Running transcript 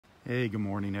Hey, good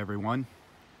morning everyone.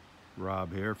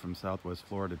 Rob here from Southwest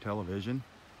Florida Television.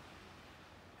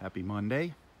 Happy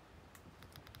Monday.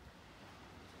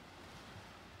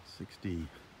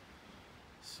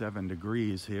 67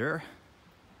 degrees here.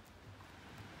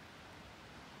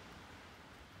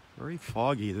 Very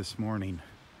foggy this morning,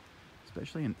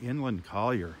 especially in inland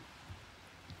Collier.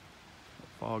 The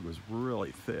fog was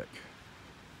really thick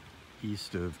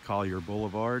east of Collier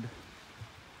Boulevard.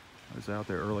 I was out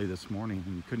there early this morning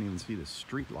and you couldn't even see the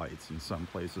street lights in some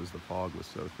places. The fog was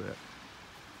so thick.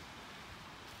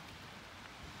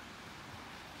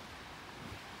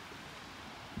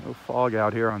 No fog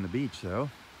out here on the beach though.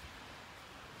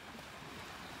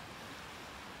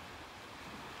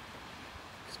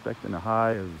 Expecting a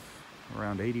high of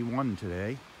around 81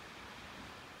 today.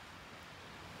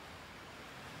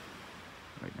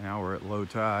 Right now we're at low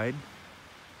tide.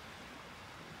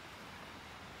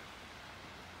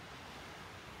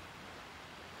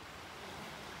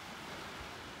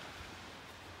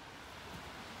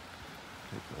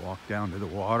 Take a walk down to the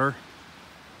water.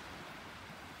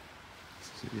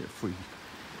 See if we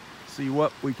see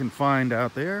what we can find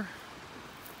out there.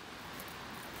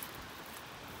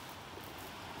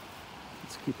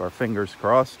 Let's keep our fingers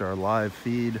crossed. Our live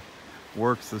feed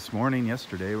works this morning.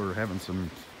 Yesterday we were having some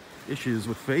issues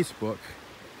with Facebook.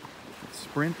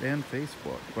 Sprint and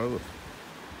Facebook, both.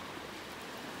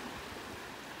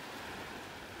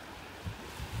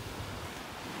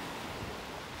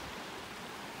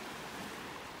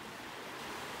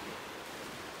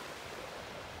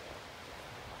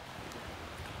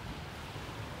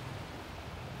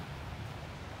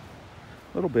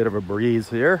 A little bit of a breeze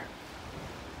here.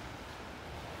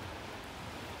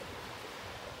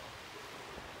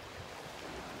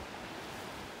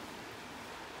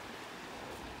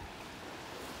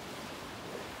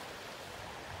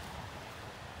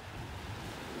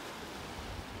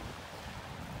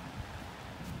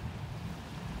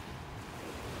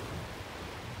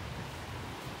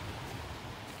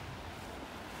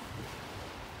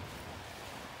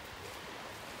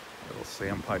 Little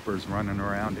sandpipers running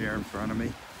around here in front of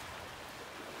me.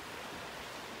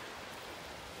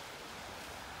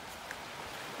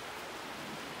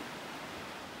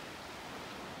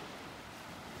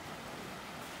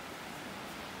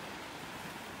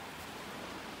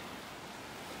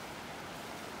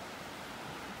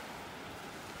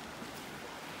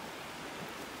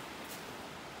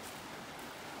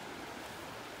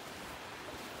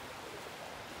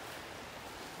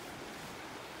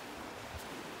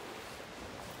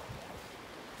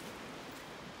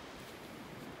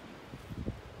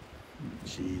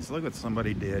 Jeez, look what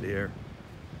somebody did here.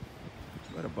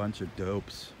 What a bunch of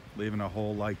dopes leaving a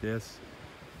hole like this.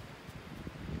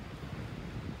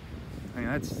 I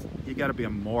mean, you gotta be a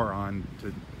moron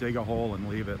to dig a hole and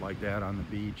leave it like that on the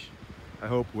beach. I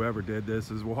hope whoever did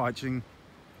this is watching.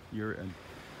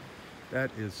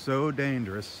 That is so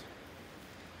dangerous.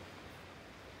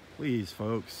 Please,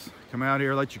 folks, come out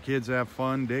here, let your kids have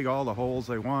fun, dig all the holes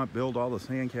they want, build all the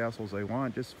sandcastles they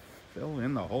want. Just fill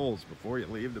in the holes before you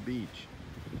leave the beach.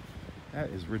 That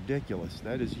is ridiculous.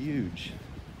 That is huge.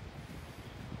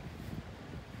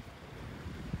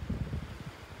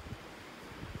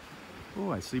 Oh,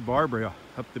 I see Barbara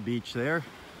up the beach there.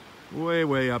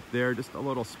 Way up there, just a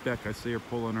little speck. I see her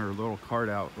pulling her little cart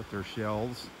out with her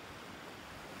shells.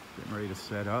 Getting ready to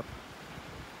set up.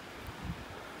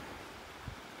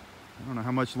 I don't know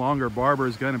how much longer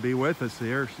Barbara's going to be with us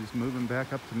here. She's moving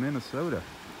back up to Minnesota.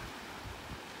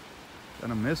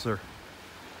 Gonna miss her.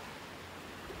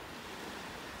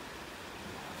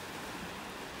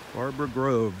 Barbara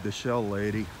Grove, the shell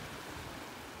lady.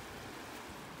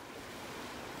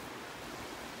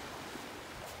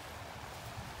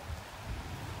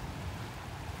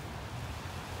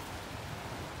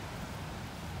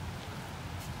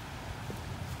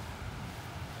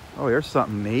 Oh, here's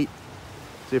something neat.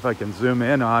 See if I can zoom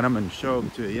in on them and show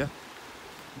them to you.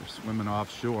 They're swimming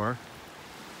offshore.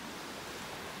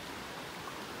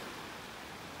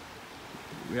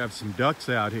 We have some ducks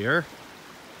out here.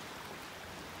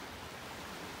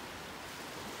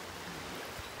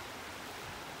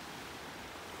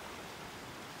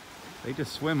 They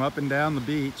just swim up and down the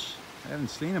beach. I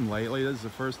haven't seen them lately. This is the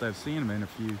first I've seen them in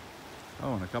in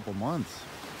a couple months.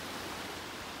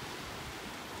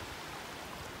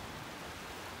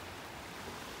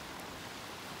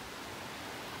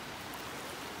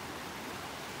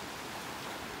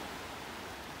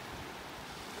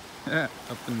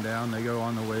 Up and down they go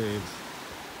on the waves.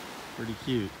 Pretty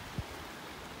cute.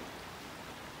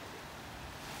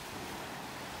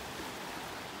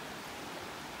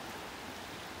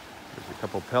 There's a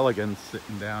couple pelicans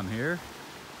sitting down here.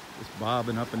 Just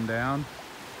bobbing up and down.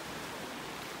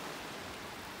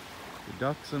 The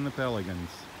ducks and the pelicans.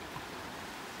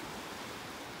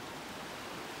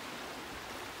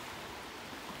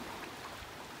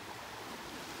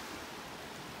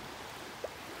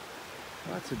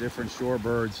 Lots of different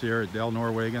shorebirds here at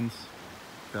Delnor-Wiggins.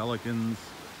 Pelicans,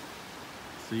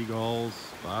 seagulls,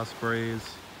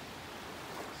 ospreys,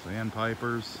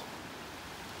 sandpipers,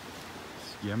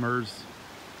 skimmers,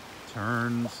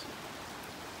 terns.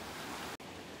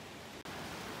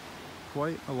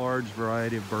 Quite a large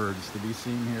variety of birds to be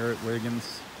seen here at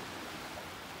Wiggins.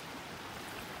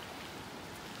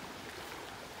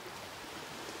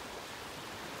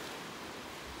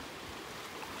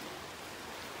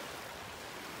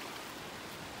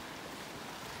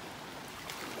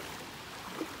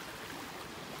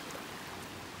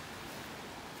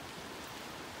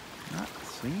 Not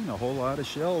seeing a whole lot of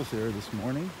shells here this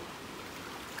morning.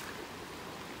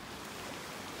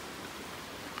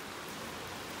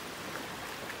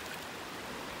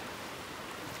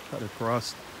 Cut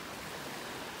across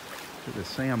to the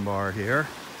sandbar here.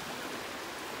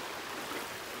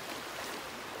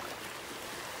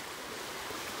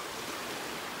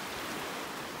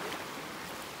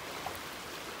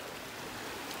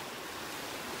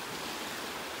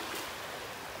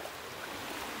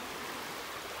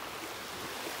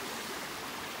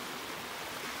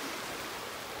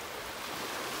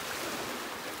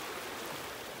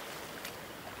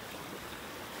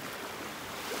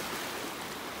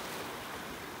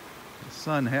 The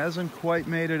sun hasn't quite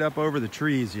made it up over the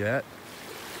trees yet.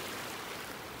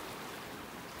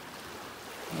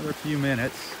 Another few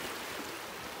minutes.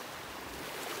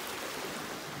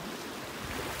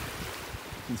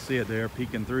 You can see it there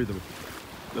peeking through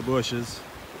the bushes.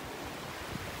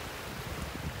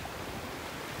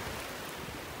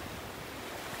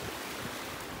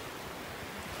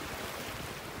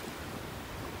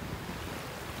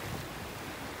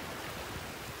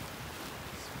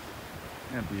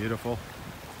 And beautiful.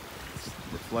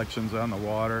 Reflections on the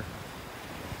water.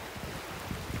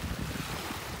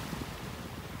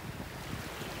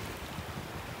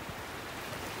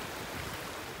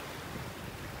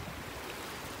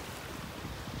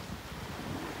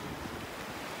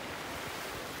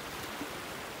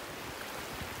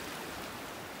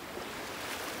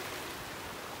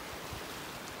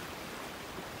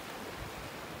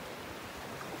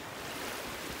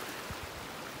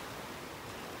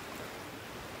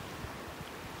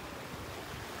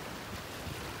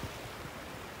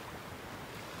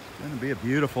 It's going to be a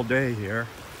beautiful day here.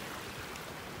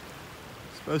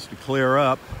 It's supposed to clear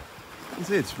up. You can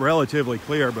see it's relatively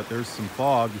clear, but there's some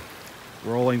fog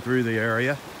rolling through the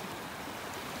area.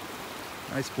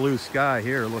 Nice blue sky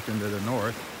here looking to the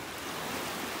north.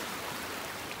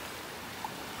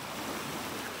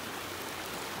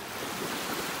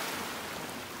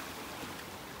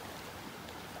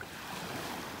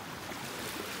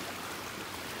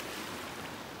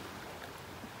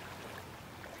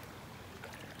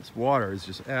 This water is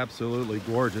just absolutely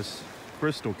gorgeous,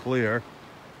 crystal clear.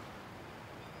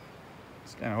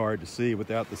 It's kind of hard to see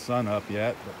without the sun up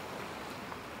yet, but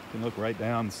you can look right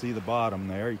down and see the bottom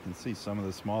there. You can see some of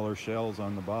the smaller shells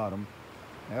on the bottom.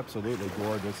 Absolutely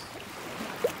gorgeous.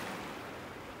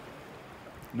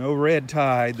 No red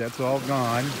tide, that's all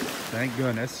gone, thank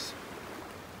goodness.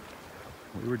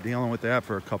 We were dealing with that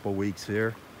for a couple weeks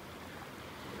here.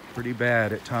 Pretty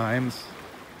bad at times.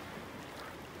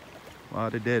 A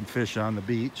lot of dead fish on the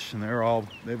beach, and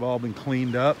they've all been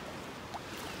cleaned up.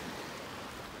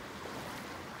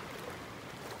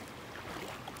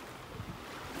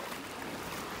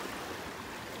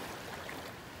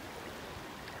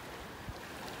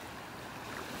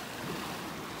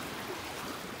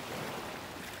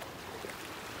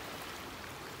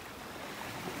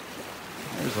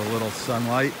 There's a little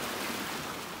sunlight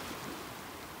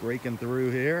breaking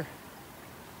through here.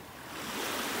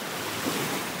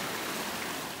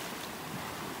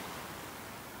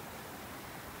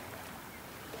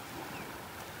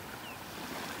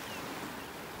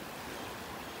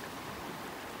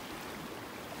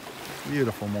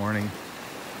 Beautiful morning.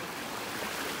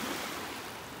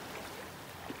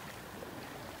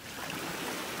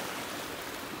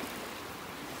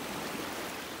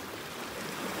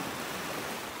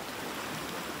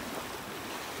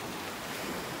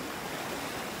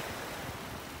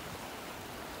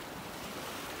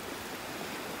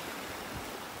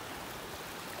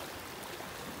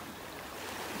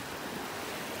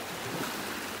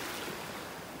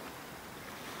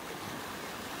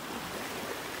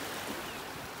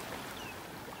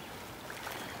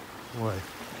 Boy,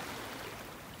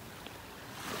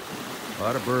 a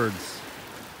lot of birds.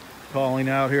 calling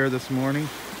out here this morning.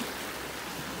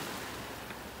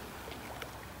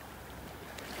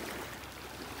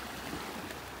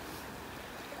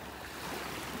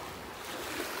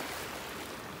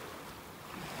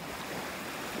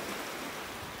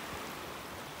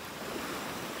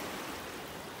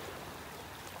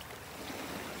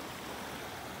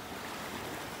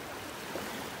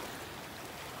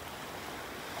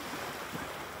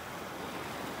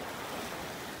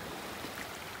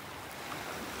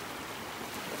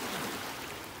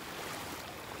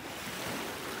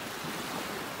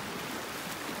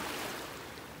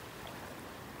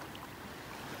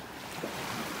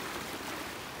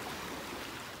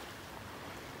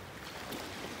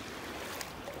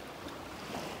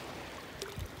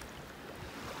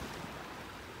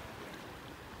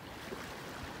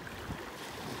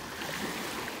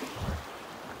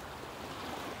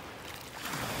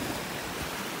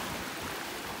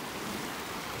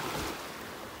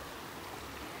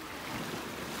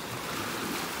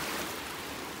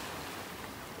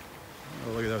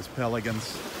 Oh, look at those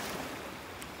pelicans.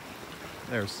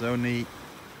 They're so neat.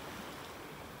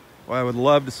 Well, I would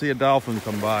love to see a dolphin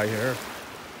come by here.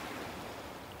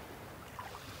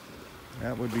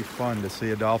 That would be fun to see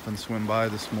a dolphin swim by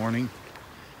this morning.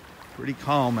 Pretty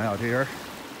calm out here.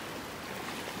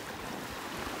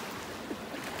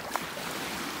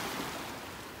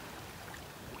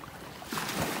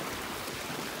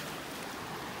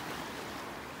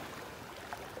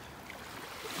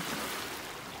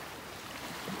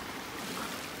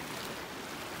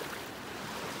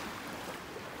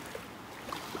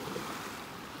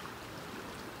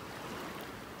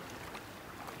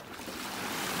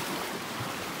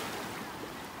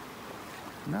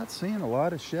 Not seeing a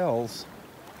lot of shells.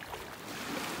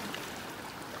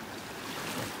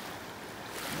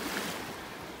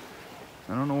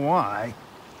 I don't know why.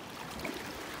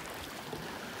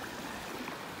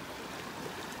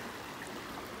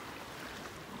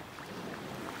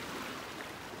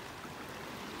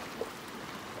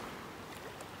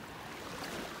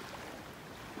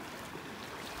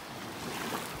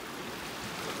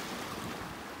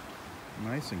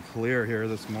 Nice and clear here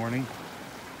this morning.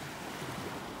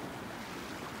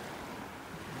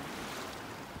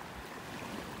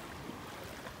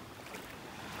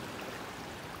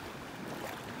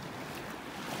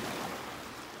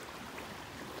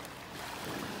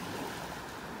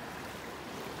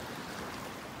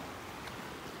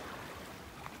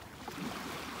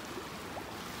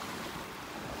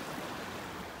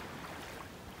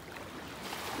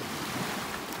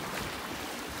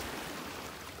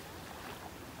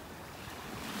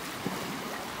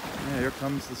 Here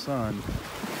comes the sun.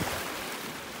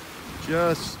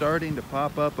 Just starting to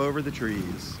pop up over the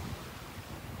trees.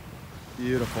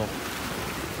 Beautiful.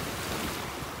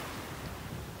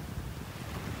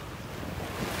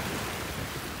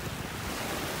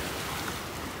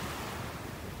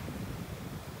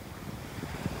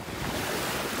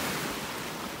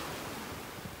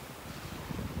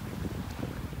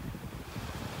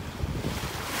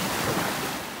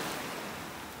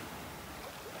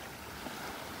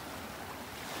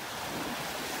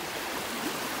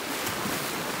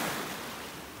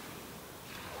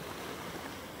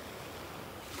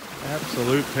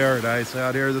 Absolute paradise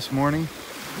out here this morning.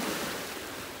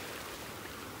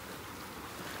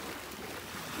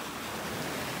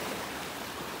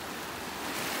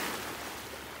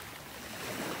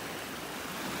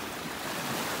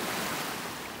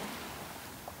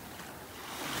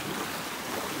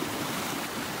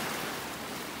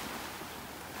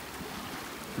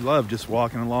 Love just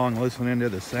walking along, listening to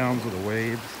the sounds of the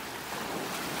waves.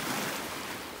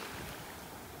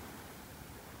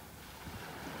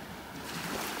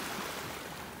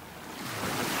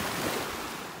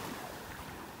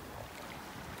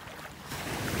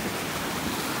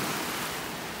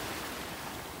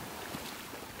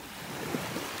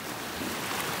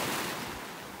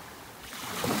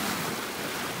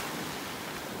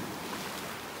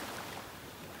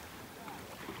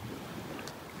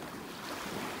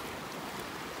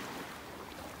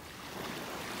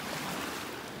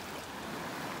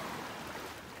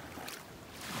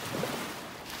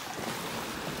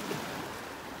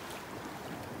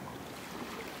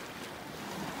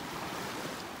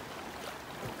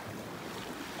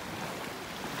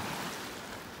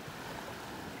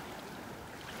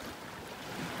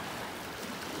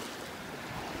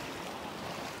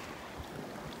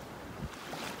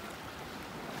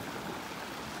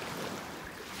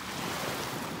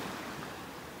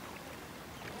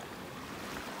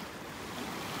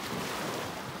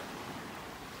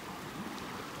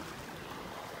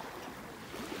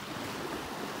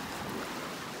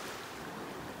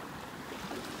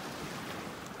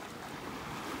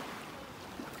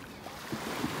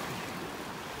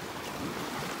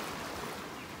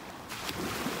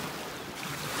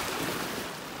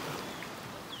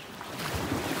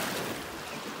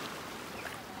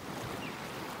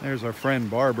 There's our friend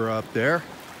Barbara up there.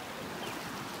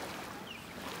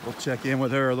 We'll check in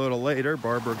with her a little later,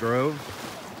 Barbara Grove.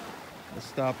 We'll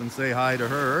stop and say hi to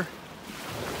her.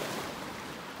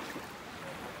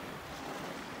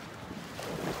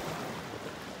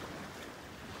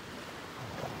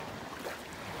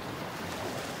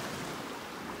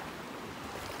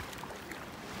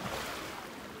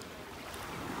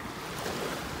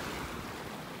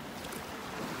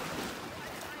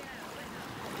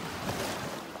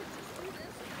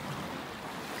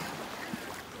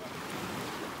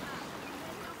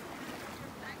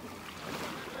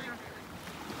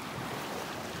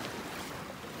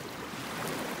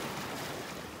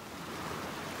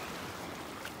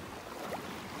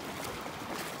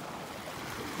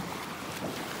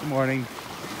 Good morning.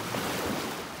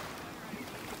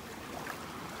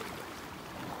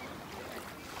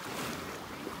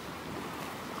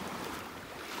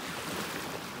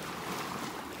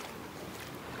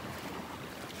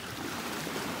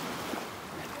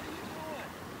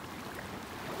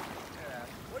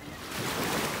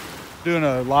 Doing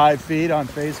a live feed on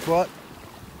Facebook.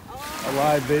 A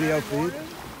live video feed.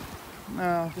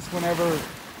 No, just whenever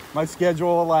my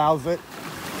schedule allows it.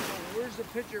 Where's the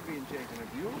picture being taken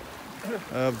of you?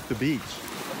 Of the beach.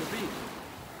 Of the beach.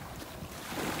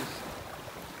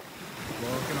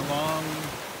 Walking along,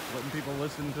 letting people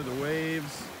listen to the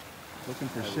waves, looking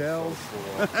for shells. So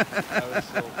cool. That was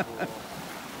so cool.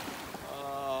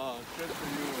 Oh, good for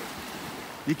you.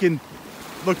 You can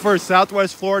look for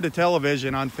Southwest Florida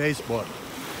Television on Facebook.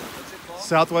 What's it called?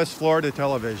 Southwest Florida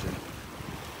Television.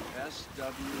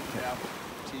 SWF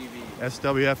TV.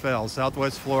 SWFL,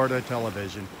 Southwest Florida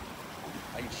Television.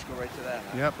 I can just go right to that.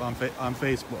 Huh? Yep, on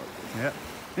Facebook. Yep.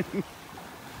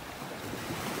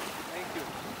 Thank you.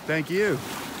 Thank you.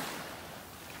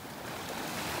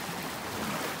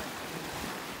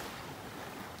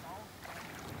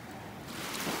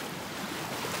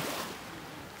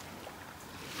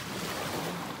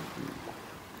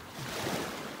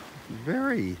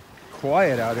 Very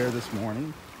quiet out here this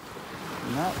morning.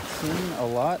 Not seeing a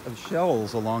lot of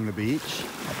shells along the beach.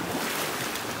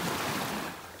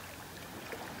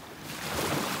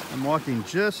 I'm walking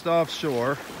just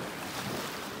offshore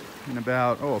in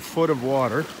about, a foot of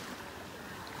water.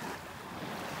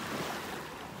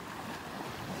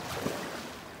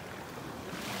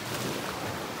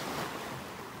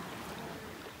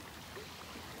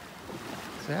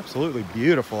 It's absolutely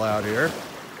beautiful out here.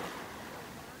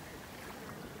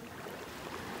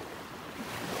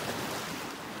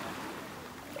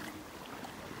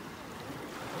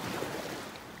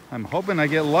 I'm hoping I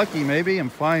get lucky maybe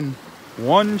and find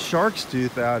one shark's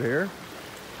tooth out here.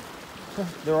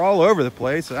 They're all over the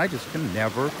place and I just can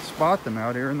never spot them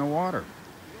out here in the water.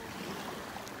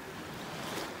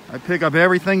 I pick up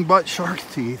everything but shark's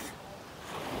teeth.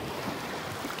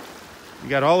 You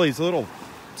got all these little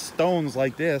stones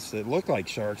like this that look like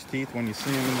shark's teeth when you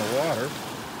see them in the water.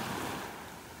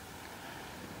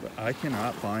 But I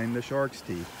cannot find the shark's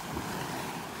teeth.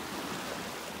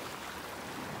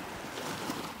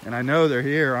 And I know they're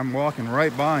here. I'm walking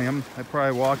right by them. I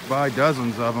probably walked by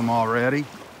dozens of them already.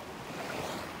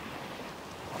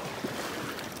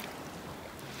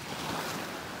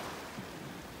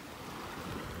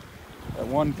 That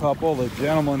one couple, the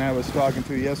gentleman I was talking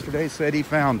to yesterday, said they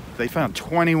found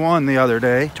 21 the other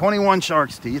day. 21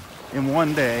 shark's teeth in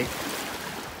one day.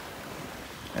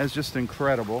 That's just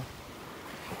incredible.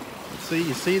 See,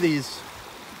 you see these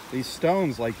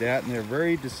stones like that, and they're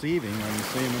very deceiving when you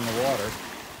see them in the water.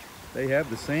 They have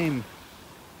the same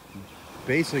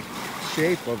basic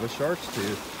shape of a shark's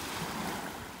tooth.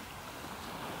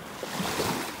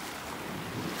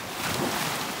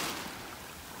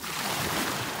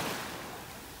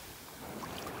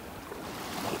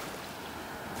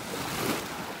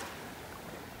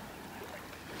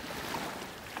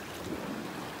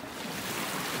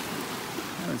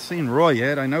 I haven't seen Roy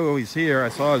yet. I know he's here. I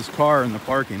saw his car in the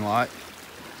parking lot.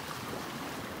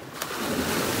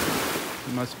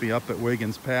 Must be up at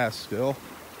Wiggins Pass still.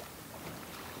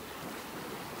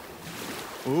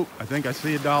 Ooh, I think I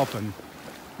see a dolphin.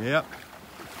 Yep.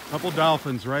 A couple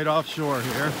dolphins right offshore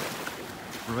here.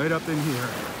 Right up in here.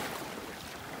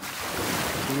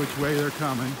 See which way they're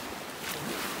coming.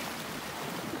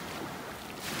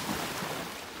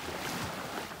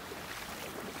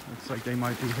 Looks like they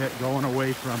might be going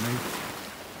away from me.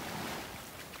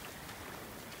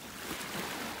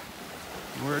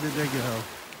 Where did they go?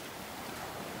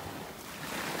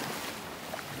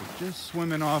 Just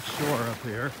swimming offshore up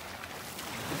here.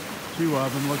 Two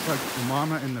of them, looks like the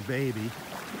mama and the baby.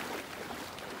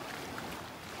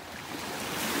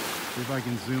 See if I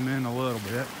can zoom in a little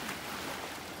bit.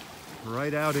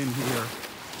 right out in here.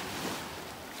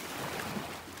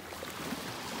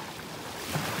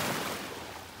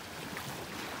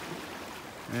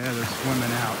 Yeah, they're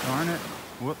swimming out, darn it.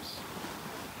 Whoops.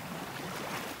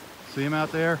 See them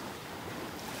out there?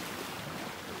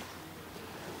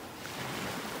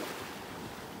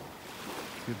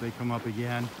 See if they come up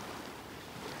again.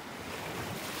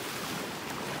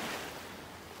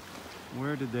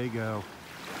 Where did they go?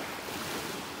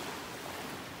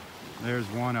 There's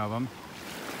one of them.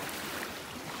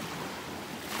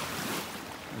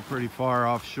 They're pretty far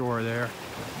offshore there.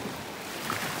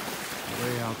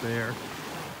 Way out there.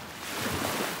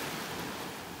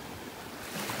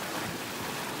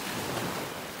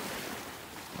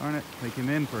 Darn it, they came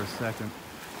in for a second.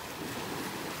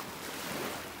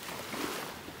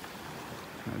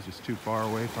 I was just too far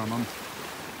away from them.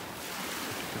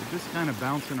 They're just kind of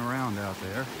bouncing around out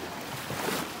there.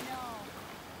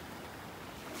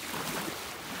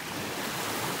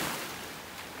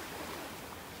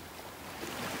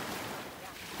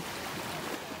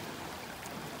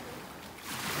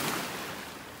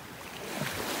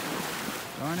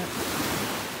 Darn it.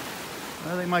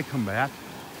 Well, they might come back.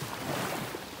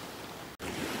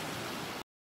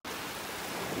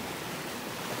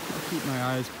 Keep my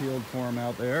eyes peeled for them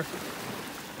out there.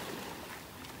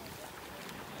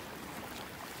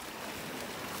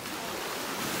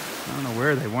 I don't know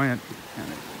where they went. And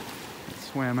it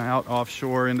swam out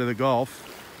offshore into the Gulf.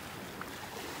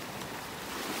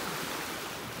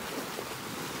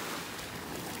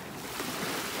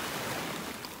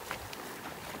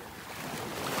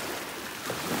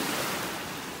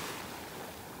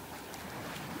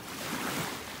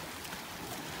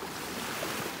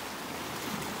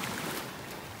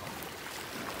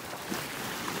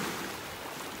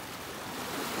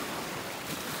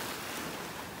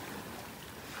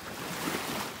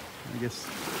 I guess,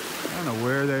 I don't know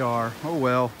where they are. Oh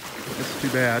well, that's too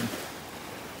bad.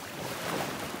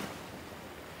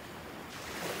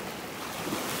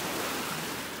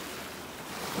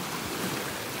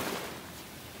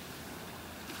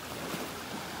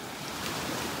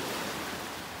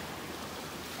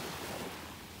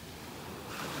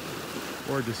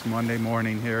 Gorgeous Monday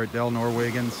morning here at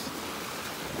Delnor-Wiggins.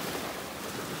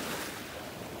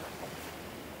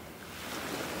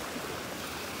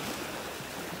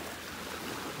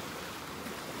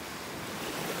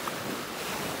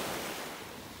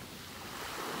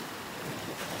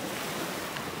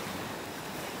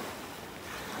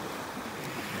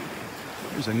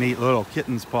 Here's a neat little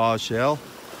kitten's paw shell.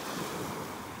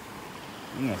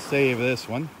 I'm gonna save this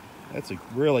one. That's a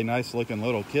really nice looking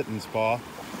little kitten's paw.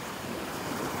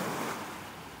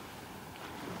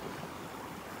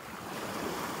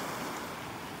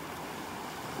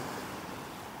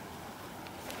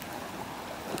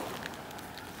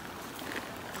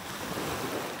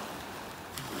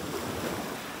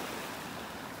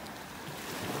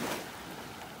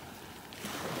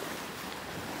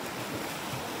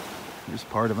 Here's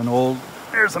part of an old,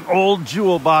 there's an old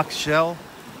jewel box shell.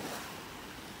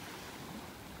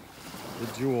 The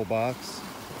jewel box,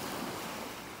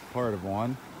 part of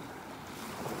one.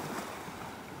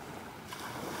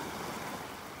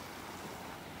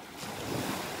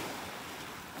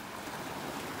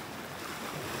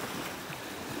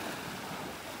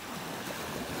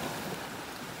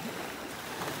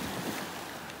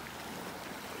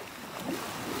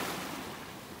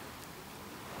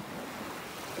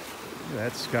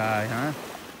 That sky, huh?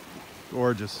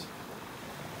 Gorgeous.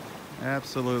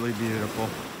 Absolutely beautiful.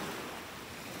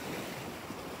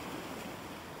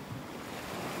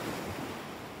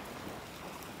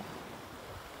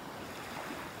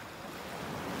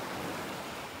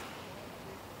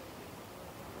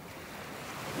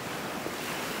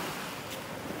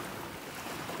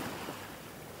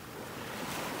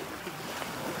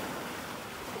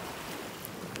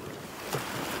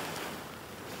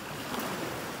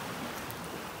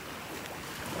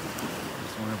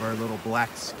 One of our little black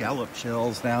scallop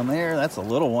shells down there. That's a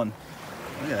little one.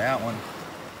 Look at that one.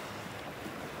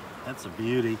 That's a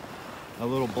beauty. A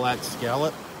little black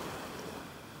scallop.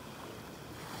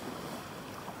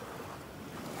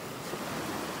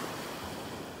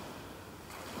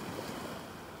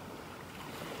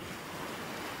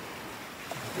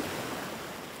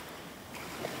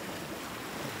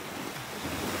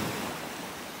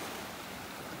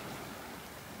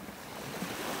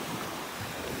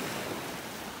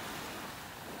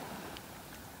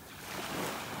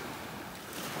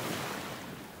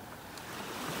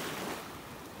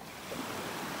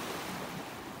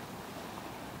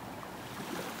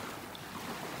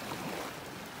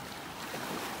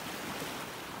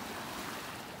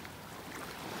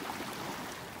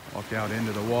 back out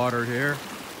into the water here.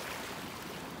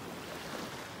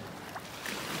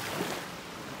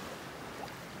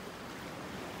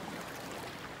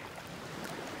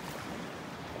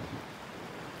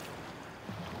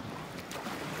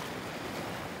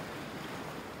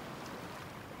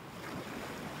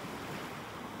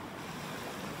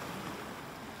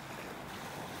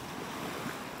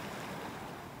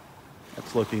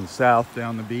 That's looking south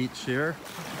down the beach here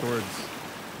towards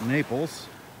Naples.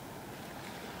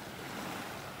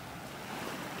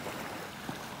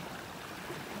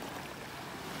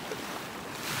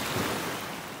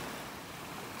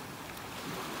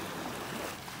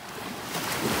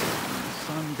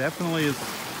 The sun definitely is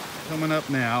coming up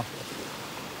now.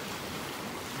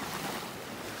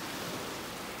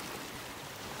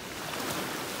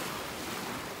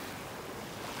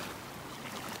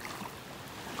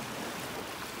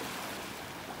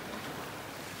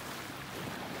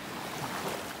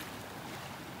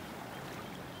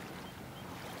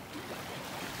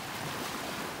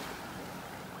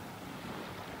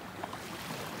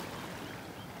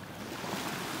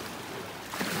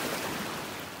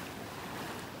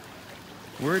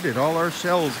 Where did all our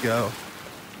shells go?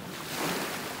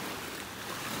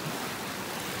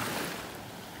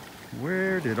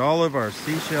 Where did all of our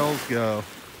seashells go?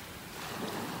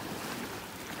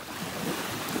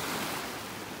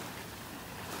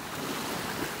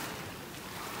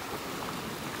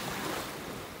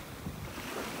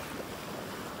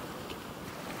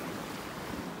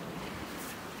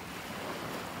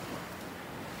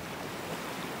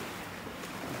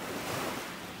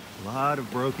 A lot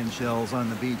of broken shells on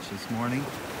the beach this morning.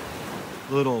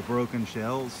 Little broken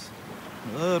shells.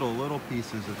 Little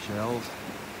pieces of shells.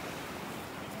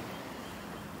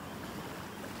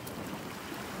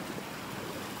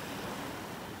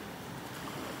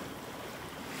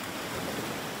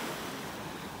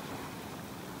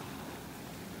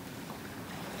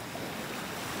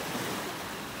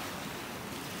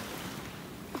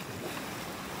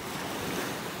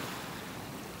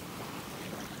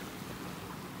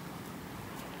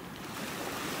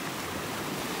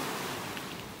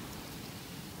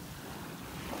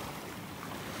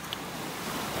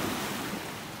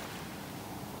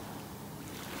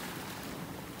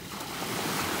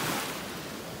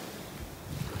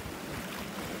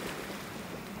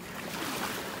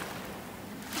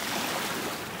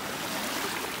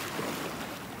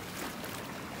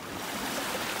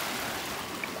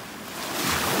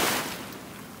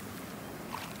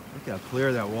 Look how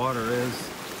clear that water is.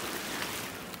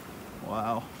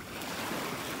 Wow.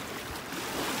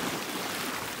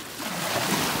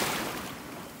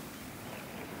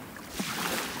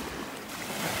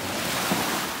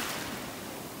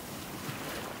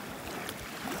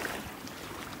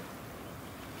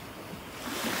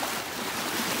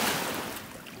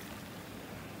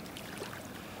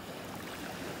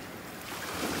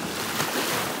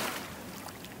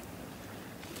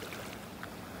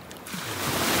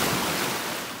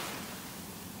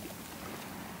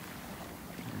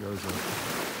 Goes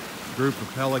a group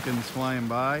of pelicans flying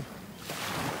by.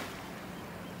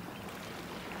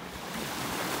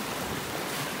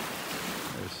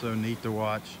 They're so neat to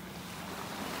watch.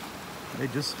 They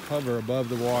just hover above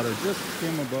the water, just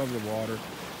skim above the water.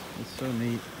 It's so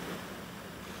neat.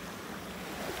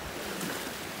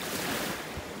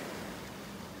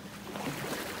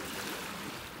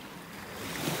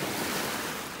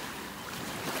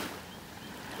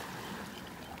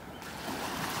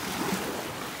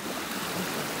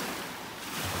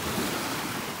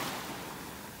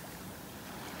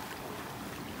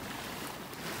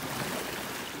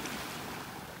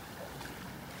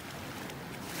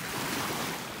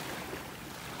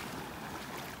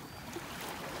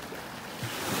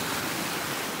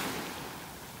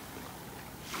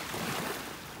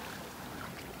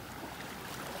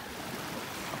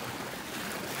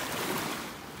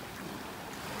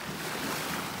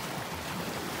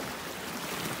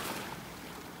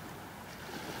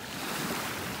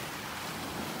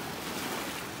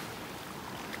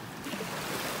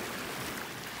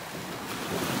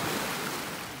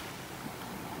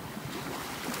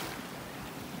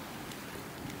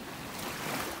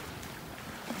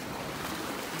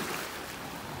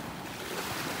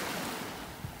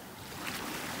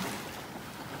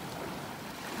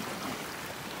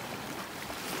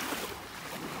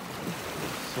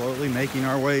 Slowly making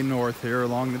our way north here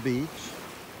along the beach.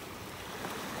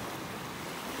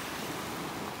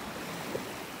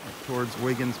 Up towards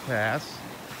Wiggins Pass.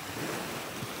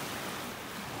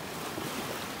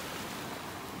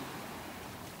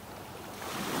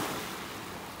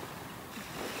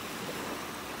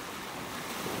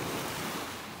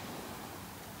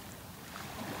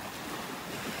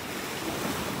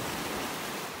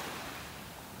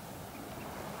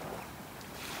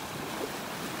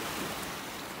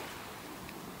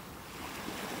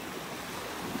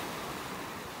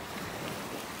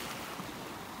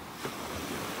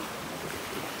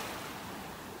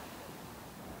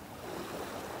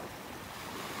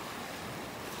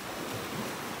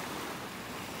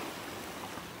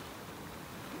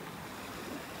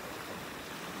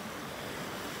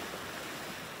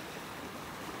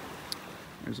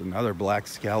 There's another black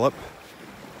scallop.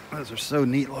 Those are so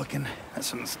neat looking.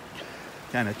 This one's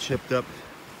kind of chipped up.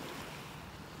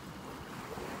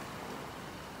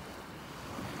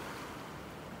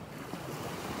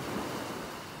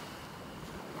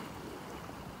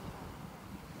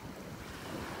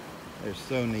 They're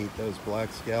so neat, those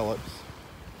black scallops.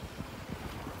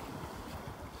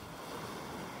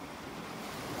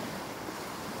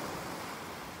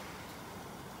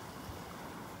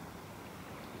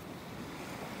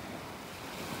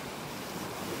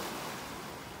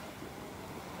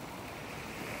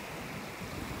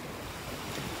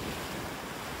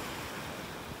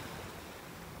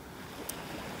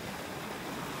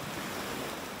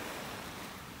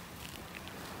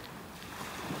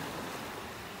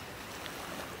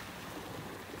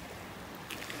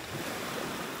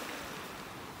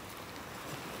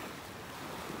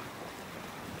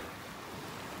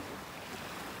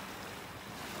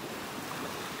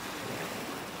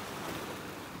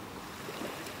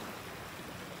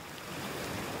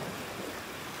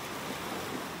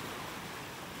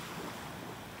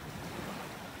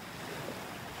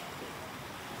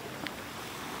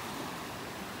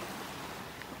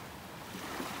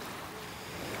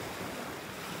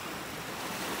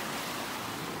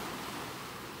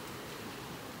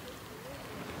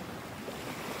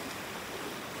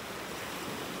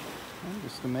 I'm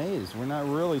just amazed. We're not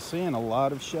really seeing a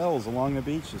lot of shells along the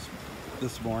beaches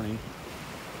this morning.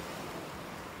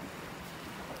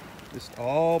 Just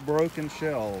all broken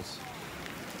shells.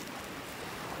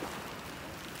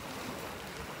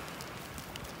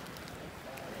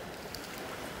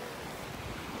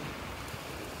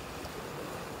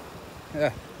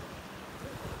 Yeah.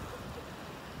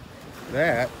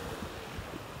 That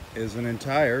is an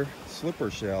entire slipper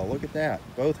shell. Look at that.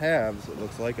 Both halves, it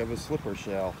looks like, of a slipper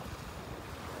shell.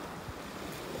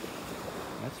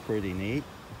 That's pretty neat.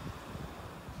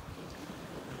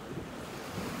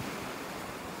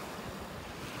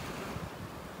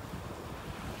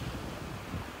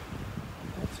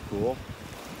 That's cool.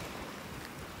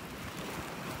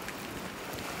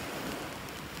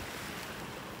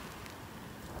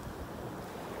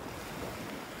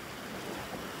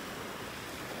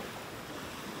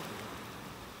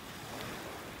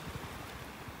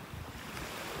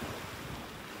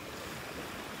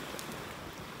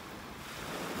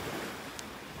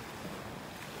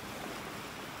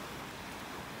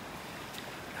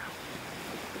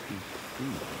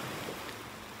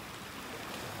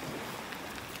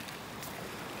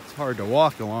 It's hard to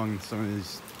walk along some of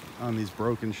these, on these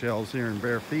broken shells here in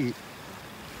bare feet.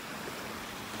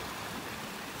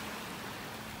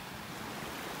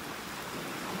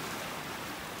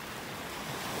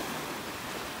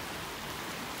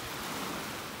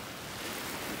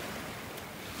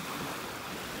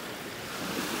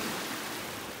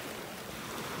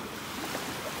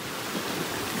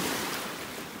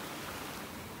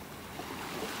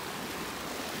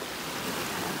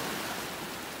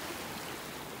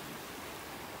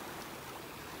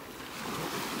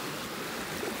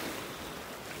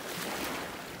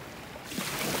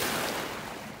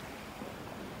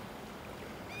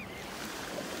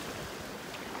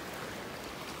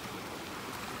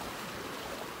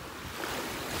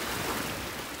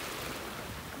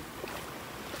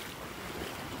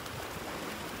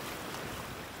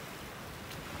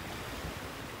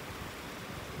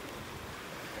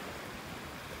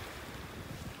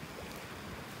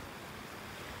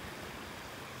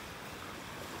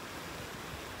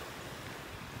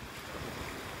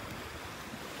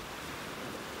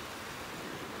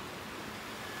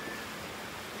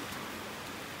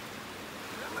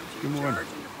 Good morning.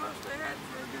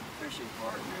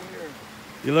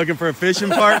 You looking for a fishing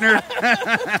partner?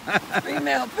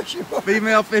 Female fishing partner.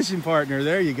 Female fishing partner.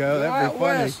 There you go. That'd be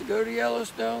funny. West, go to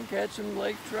Yellowstone, catch some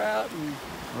lake trout. And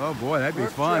oh boy, that'd be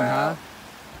fun, trout. huh?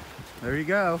 There you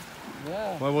go.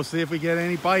 Yeah. Well, we'll see if we get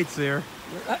any bites here.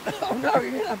 Oh no,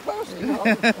 you're not posting.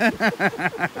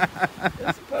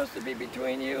 It's supposed to be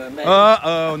between you and me.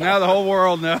 Uh-oh, now the whole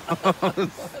world knows. Are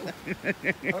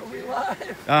we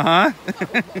live? Uh-huh.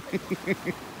 Hey,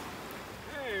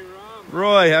 Rob.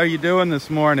 Roy, how you doing this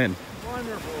morning?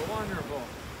 Wonderful, wonderful.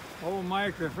 Old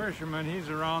Mike, the fisherman, he's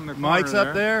around the corner. Mike's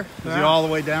up there? Is he Yeah. all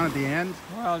the way down at the end?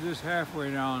 Well, just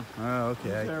halfway down. Oh,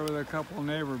 He's okay. there with a couple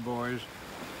neighbor boys.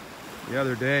 The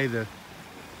other day, the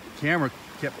camera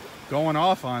kept going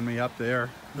off on me up there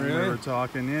when we Really? were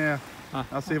talking. Yeah.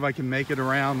 I'll see if I can make it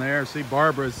around there. See,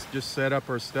 Barbara's just set up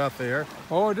her stuff there.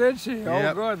 Oh, did she? Yep.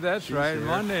 Oh, good. That's She's right. here.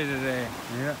 Monday today.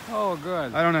 Yeah. Oh,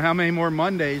 good. I don't know how many more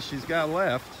Mondays she's got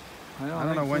left. I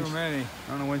don't know when too many. I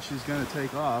don't know when she's going to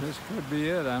take off. This could be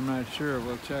it. I'm not sure.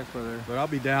 We'll check with her. But I'll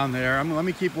be down there. Let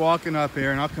me keep walking up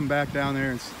here, and I'll come back down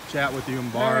there and chat with you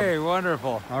and Barb. Hey,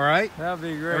 wonderful. All right? That'd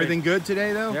be great. Everything good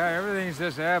today, though? Yeah, everything's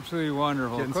just absolutely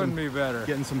wonderful. Couldn't be better.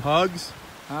 Getting some hugs?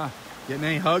 Huh? Getting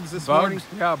any hugs this morning?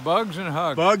 Yeah, bugs and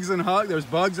hugs. Bugs and hugs? There's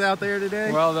bugs out there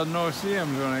today? Well, the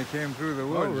no-see-ums when I came through the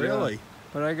woods. Oh, really? Yeah.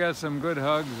 But I got some good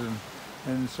hugs,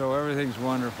 and so everything's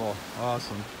wonderful.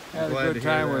 Awesome. Had a good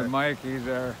time with Mike. He's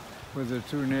there with the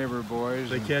two neighbor boys.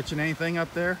 They catching anything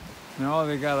up there? No,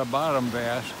 they got a bottom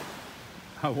bass.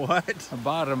 A what? A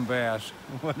bottom bass.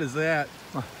 What is that?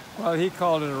 Well, he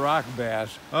called it a rock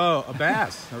bass. Oh, a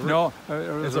bass. No,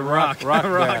 it's a rock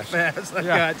bass. I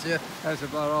gotcha. That's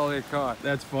about all they caught.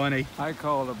 That's funny. I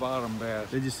call it a bottom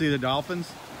bass. Did you see the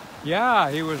dolphins? Yeah,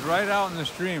 he was right out in the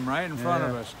stream, right in front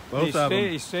of us. Both of them.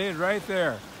 He stayed right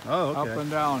there. Oh, okay. Up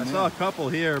and down. I saw a couple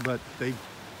here, but they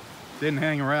didn't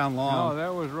hang around long. No,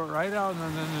 that was right out in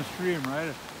the stream,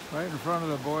 right in front of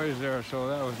the boys there. So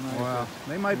that was nice. Wow,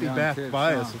 they might be back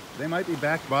by us. They might be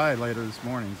back by later this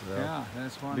morning. So yeah,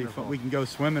 that's wonderful. We can go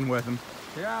swimming with them.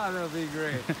 Yeah, that'll be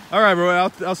great. All right, Roy.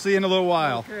 I'll see you in a little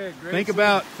while. Okay, great.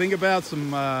 Think about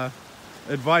some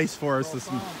advice for us.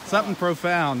 Something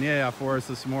profound, yeah, for us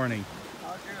this morning.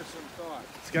 I'll give it some thought.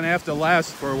 It's gonna have to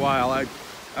last for a while.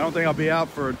 I don't think I'll be out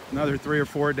for another 3 or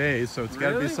 4 days, so it's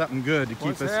got to be something good to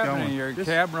keep us going. Your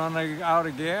cab running out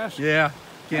of gas? Yeah,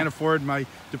 can't afford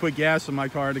to put gas in my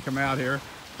car to come out here.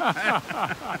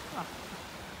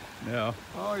 No.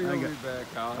 Oh, you'll be back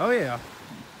out. Oh yeah,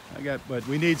 but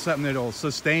we need something that'll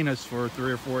sustain us for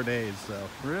 3 or 4 days. So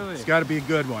really, it's got to be a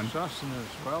good one. Sustenance.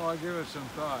 Well, I'll give it some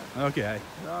thought. Okay.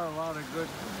 There are a lot of good,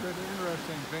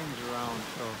 interesting things around.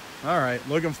 So. All right,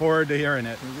 looking forward to hearing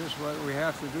it. Just what we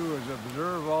have to do is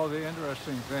observe all the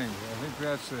interesting things. I think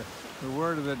that's the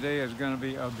word of the day is going to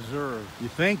be observe. You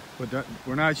think? But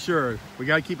we're not sure. We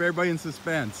got to keep everybody in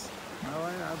suspense. Well,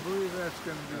 I believe that's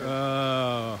going to be.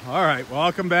 All right. Well,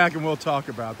 I'll come back and we'll talk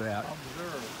about that.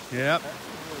 Observe. Yep.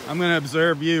 I'm going to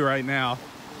observe you right now.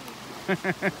 It's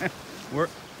so interesting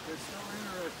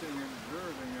in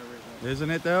observing everything.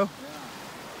 Isn't it, though? Yeah. You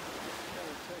got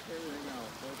to check everything out.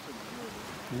 That's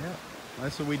observing. Yeah.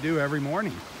 That's what we do every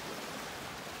morning.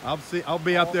 I'll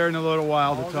be up there in a little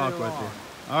while to talk with you.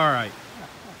 All right.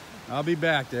 I'll be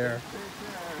back there.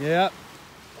 Take care. Yep.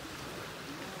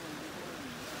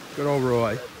 Good old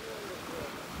Roy.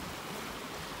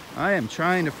 I am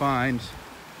trying to find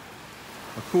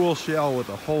a cool shell with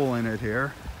a hole in it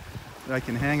here that I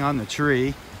can hang on the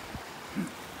tree.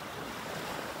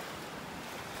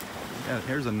 Yeah,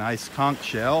 here's a nice conch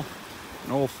shell,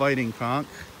 an old fighting conch.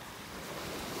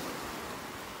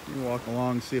 Let me walk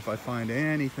along and see if I find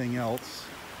anything else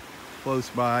close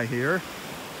by here.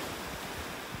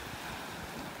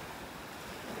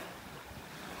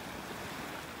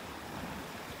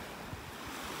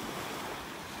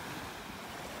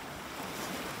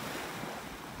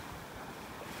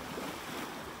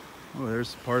 Oh,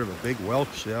 there's part of a big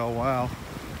whelk shell. Wow.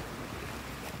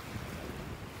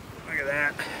 Look at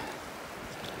that.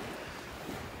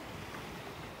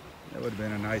 That would have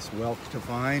been a nice whelk to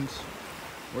find.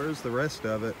 Where's the rest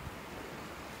of it?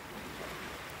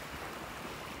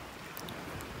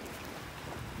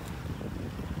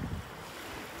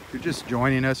 If you're just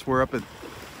joining us, we're up at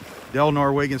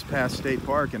Delnor-Wiggins Pass State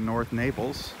Park in North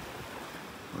Naples.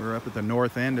 We're up at the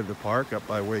north end of the park, up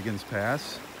by Wiggins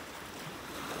Pass.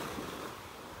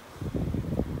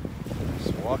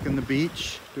 Just walking the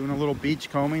beach, doing a little beach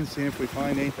combing, seeing if we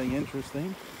find anything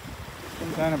interesting. It's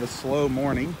been kind of a slow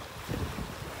morning,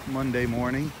 Monday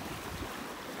morning.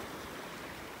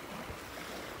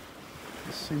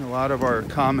 Just seen a lot of our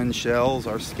common shells,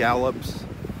 our scallops.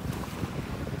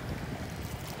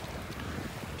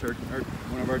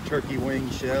 One of our turkey wing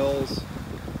shells.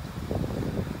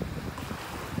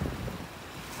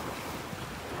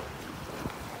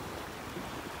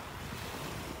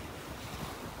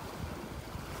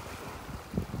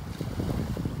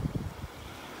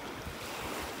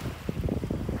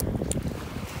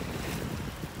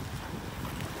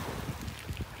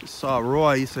 Just saw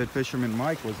Roy. He said Fisherman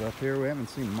Mike was up here. We haven't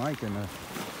seen Mike in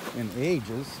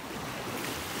ages.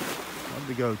 Love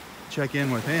to go check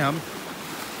in with him.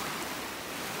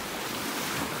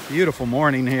 Beautiful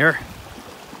morning here.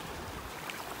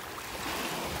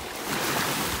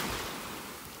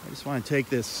 I just want to take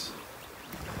this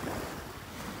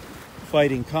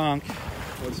fighting conch,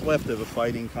 what's left of a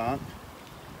fighting conch,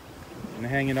 and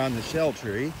hang it on the shell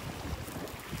tree.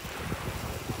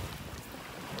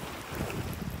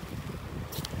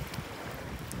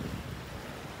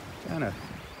 Kind of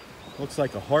looks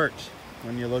like a heart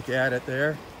when you look at it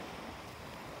there.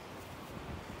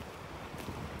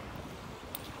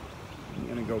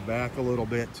 back a little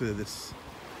bit to this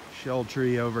shell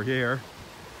tree over here.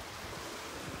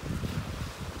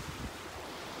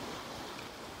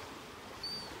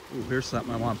 Ooh, here's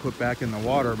something I want to put back in the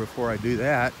water before I do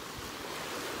that.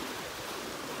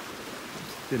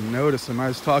 Didn't notice him. I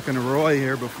was talking to Roy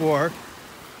here before.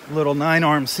 A little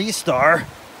 9-armed sea star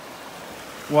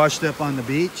washed up on the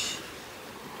beach.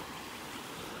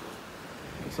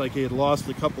 Looks like he had lost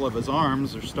a couple of his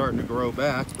arms. They're starting to grow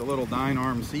back. The little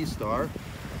 9-armed sea star.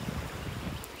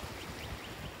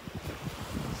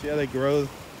 See how they grow?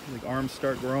 The arms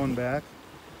start growing back.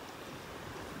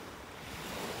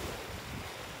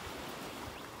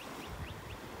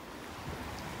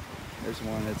 There's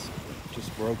one that's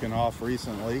just broken off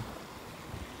recently.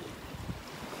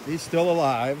 He's still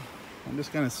alive. I'm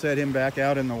just going to set him back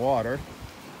out in the water.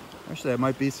 Actually, there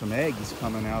might be some eggs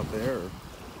coming out there, or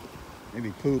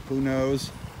maybe poop, who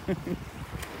knows.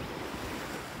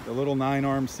 The little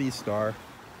 9-armed sea star.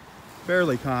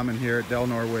 Fairly common here at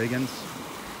Delnor-Wiggins.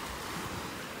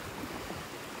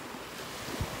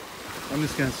 I'm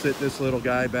just going to sit this little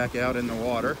guy back out in the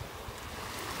water.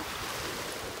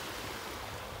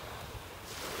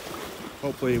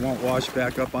 Hopefully he won't wash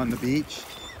back up on the beach.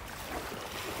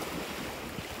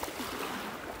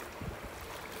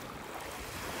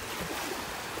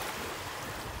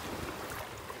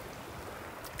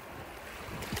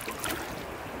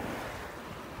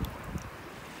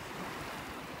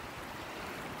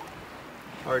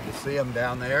 Hard to see him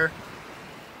down there.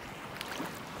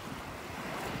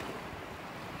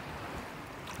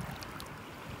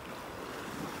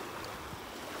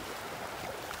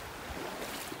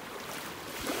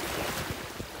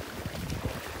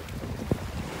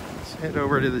 Head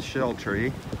over to the shell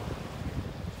tree.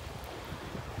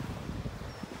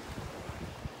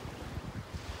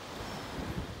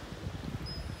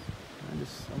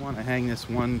 I want to hang this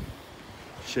one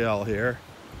shell here.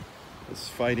 This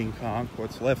fighting conch,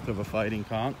 what's left of a fighting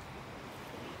conch.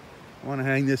 I want to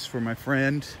hang this for my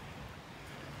friend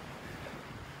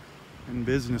and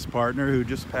business partner who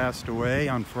just passed away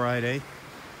on Friday.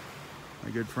 My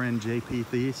good friend J.P.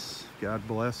 Thies, God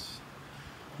bless.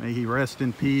 May he rest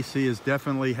in peace. He is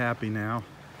definitely happy now.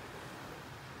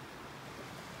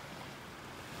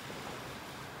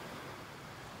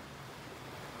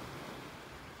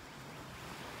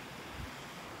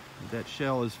 That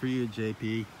shell is for you,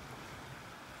 JP.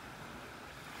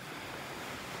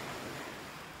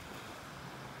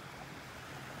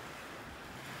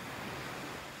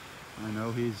 I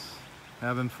know he's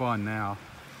having fun now.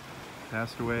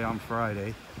 Passed away on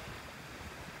Friday.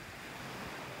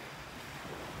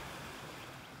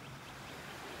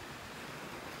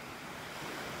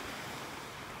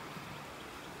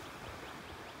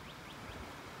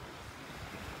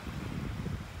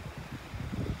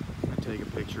 Take a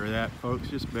picture of that, folks.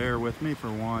 Just bear with me for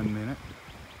 1 minute.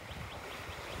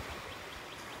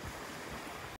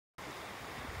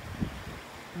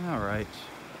 All right.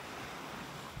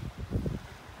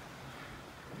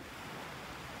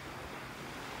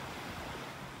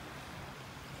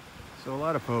 So a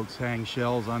lot of folks hang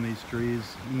shells on these trees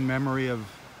in memory of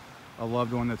a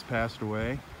loved one that's passed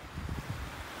away.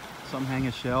 Some hang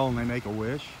a shell and they make a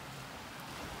wish.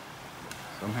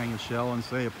 Some hang a shell and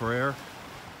say a prayer.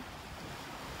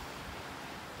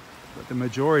 But the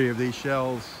majority of these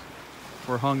shells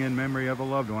were hung in memory of a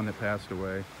loved one that passed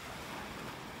away.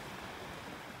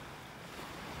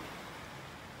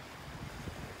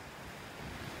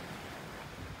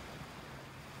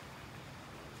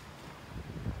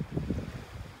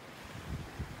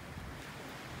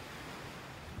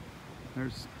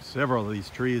 There's several of these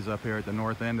trees up here at the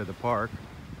north end of the park.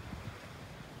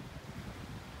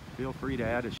 Feel free to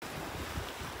add a...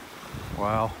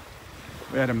 Wow.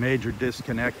 We had a major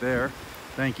disconnect there.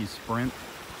 Thank you, Sprint.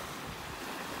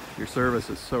 Your service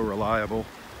is so reliable.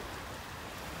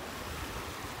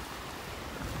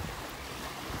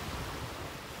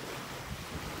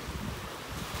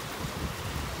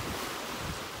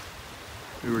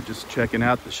 We were just checking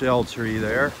out the shell tree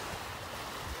there.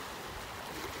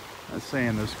 I was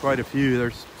saying there's quite a few.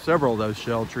 There's several of those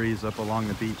shell trees up along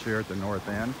the beach here at the north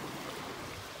end.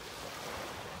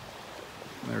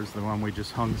 There's the one we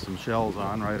just hung some shells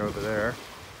on right over there.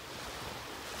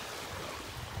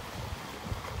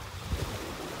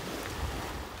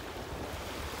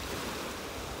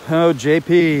 Oh,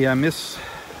 JP, I miss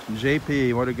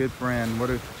JP. What a good friend.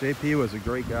 JP was a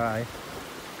great guy.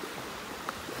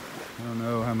 I don't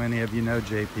know how many of you know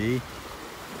JP.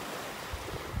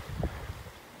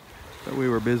 But we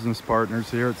were business partners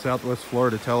here at Southwest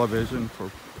Florida Television for,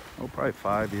 probably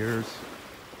 5 years.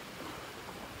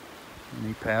 And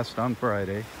he passed on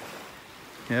Friday.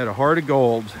 He had a heart of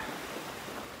gold.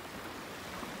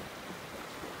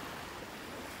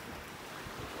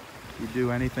 He'd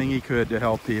do anything he could to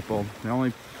help people. The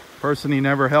only person he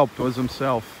never helped was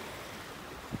himself.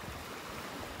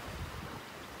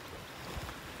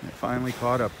 It finally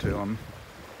caught up to him.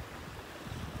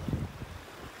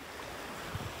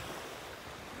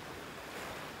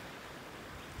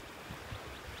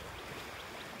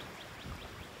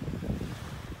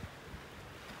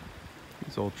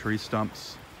 These old tree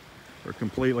stumps were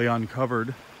completely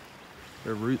uncovered,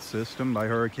 their root system, by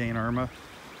Hurricane Irma.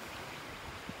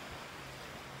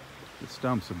 The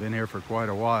stumps have been here for quite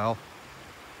a while.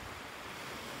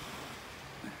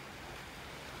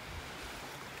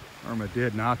 Irma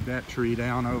did knock that tree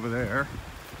down over there.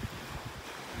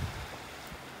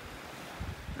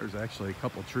 There's actually a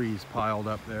couple trees piled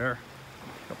up there.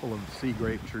 A couple of sea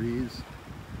grape trees.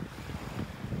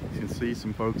 You can see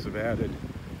some folks have added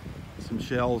some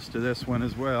shells to this one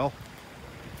as well.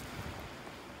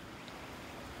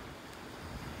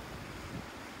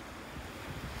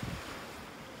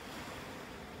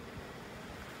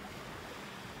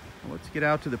 Let's get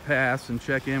out to the pass and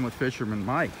check in with Fisherman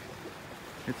Mike.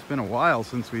 It's been a while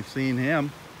since we've seen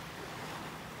him.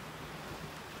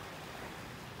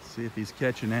 See if he's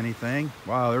catching anything.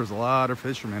 Wow, there's a lot of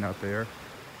fishermen up there.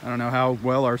 I don't know how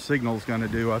well our signal's gonna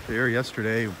do up here.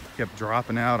 Yesterday it kept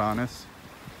dropping out on us.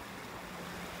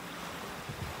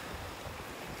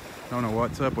 Don't know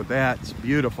what's up with that. It's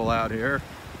beautiful out here.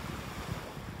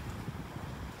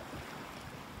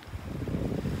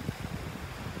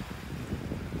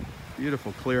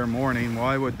 Beautiful clear morning.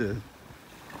 Why would the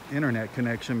internet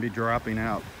connection be dropping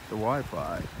out the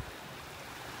Wi-Fi?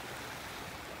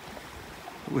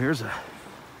 Oh, here's a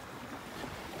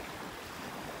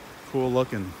cool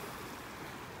looking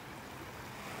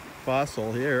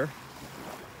fossil here.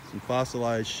 Some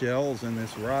fossilized shells in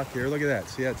this rock here. Look at that.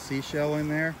 See that seashell in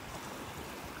there?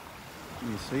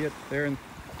 Can you see it there?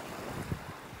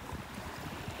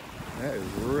 That is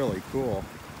really cool.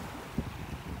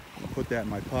 I'll put that in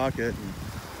my pocket and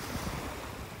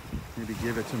maybe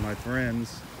give it to my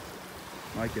friends,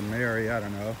 Mike and Mary. I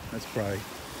don't know.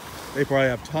 They probably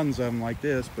have tons of them like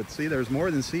this, but see, there's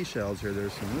more than seashells here.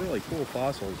 There's some really cool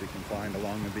fossils you can find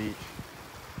along the beach.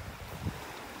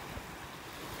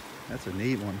 That's a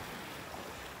neat one.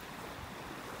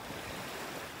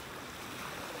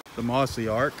 The mossy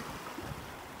arc.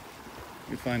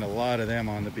 You find a lot of them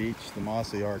on the beach, the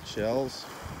mossy arc shells.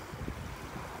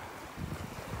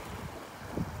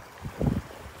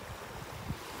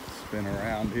 Spin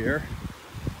around here.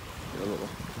 Get a little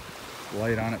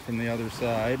light on it from the other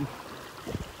side.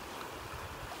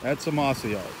 That's a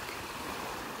mossy arc.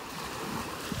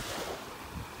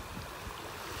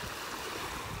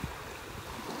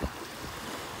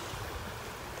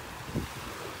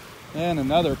 And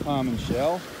another common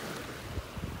shell.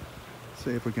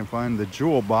 See if we can find the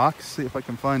jewel box. See if I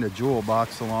can find a jewel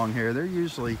box along here. They're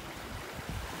usually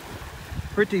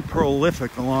pretty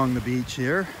prolific along the beach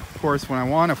here. Of course, when I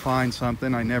want to find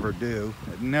something, I never do.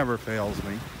 It never fails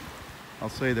me. I'll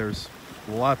say there's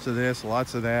lots of this,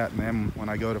 lots of that, and then when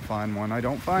I go to find one, I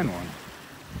don't find one.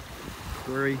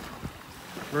 Very,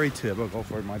 very typical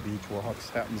for my beach walks.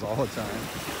 Happens all the time.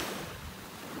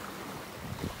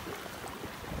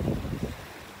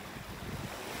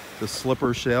 The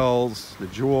slipper shells, the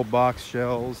jewel box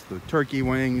shells, the turkey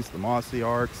wings, the mossy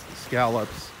arcs, the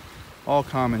scallops, all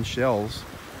common shells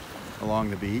along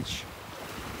the beach.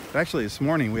 Actually, this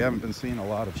morning we haven't been seeing a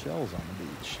lot of shells on the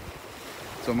beach.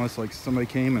 It's almost like somebody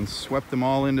came and swept them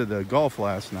all into the Gulf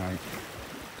last night.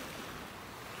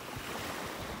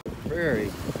 Very,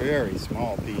 very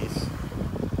small piece.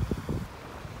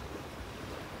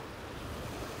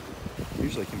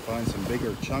 Usually can find some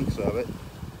bigger chunks of it.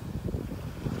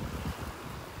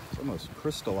 It's almost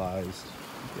crystallized.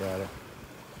 Look at it.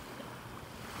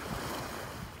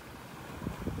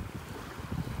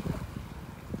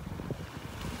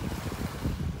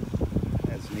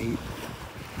 That's neat.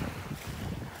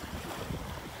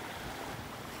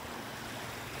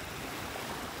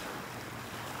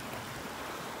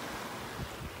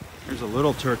 There's a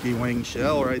little turkey wing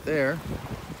shell right there.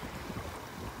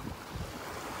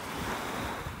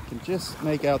 You can just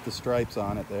make out the stripes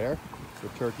on it there. It's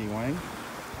a turkey wing.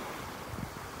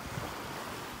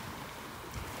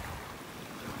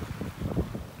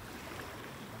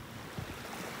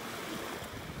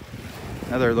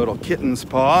 Another little kitten's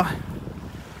paw.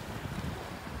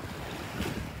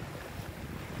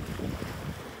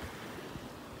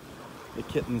 The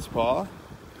kitten's paw.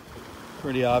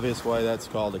 Pretty obvious why that's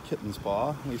called a kitten's paw.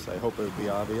 At least I hope it would be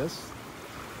obvious.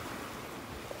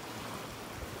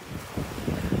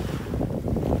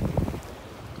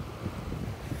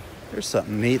 There's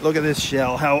something neat. Look at this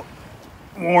shell, how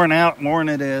worn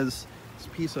it is. It's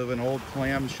piece of an old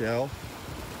clam shell.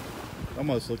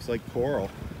 Almost looks like coral.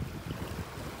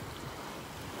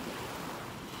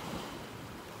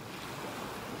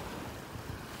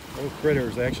 Those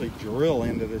critters actually drill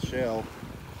into the shell.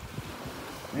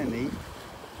 Isn't that neat?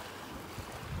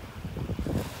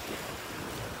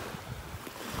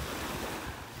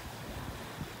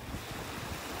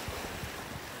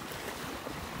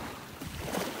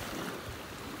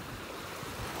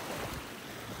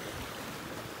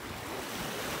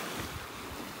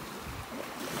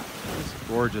 It's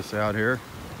gorgeous out here.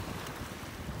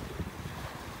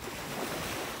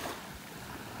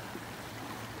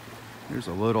 Here's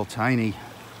a little tiny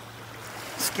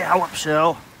scallop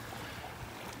shell.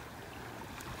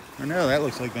 Or no, that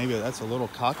looks like maybe that's a little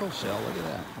cockle shell. Look at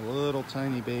that. A little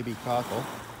tiny baby cockle.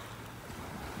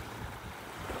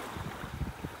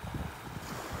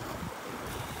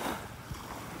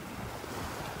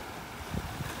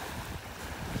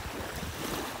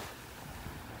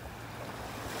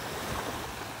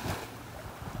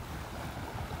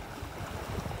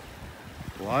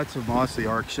 Lots of mossy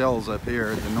arc shells up here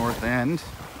at the north end.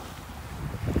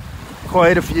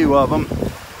 Quite a few of them.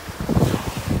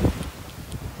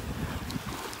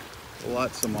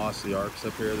 Lots of mossy arcs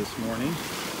up here this morning.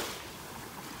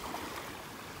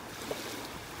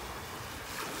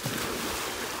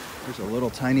 There's a little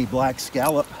tiny black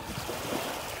scallop.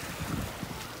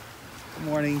 Good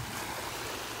morning.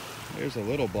 There's a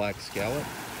little black scallop.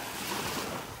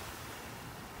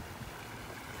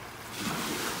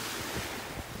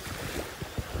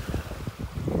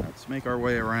 Let's make our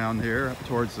way around here up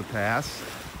towards the pass.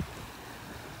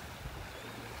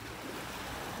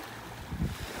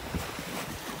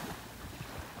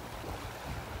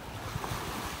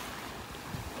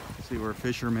 See where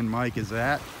Fisherman Mike is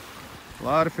at. A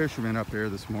lot of fishermen up here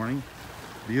this morning.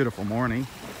 Beautiful morning.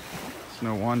 It's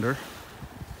no wonder.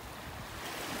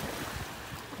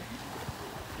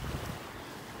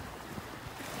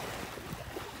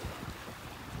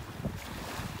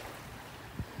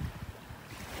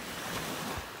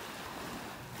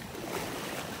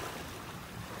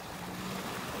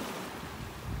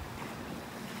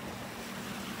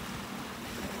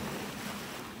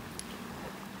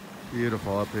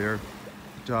 Beautiful up here.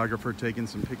 Photographer taking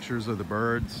some pictures of the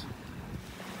birds.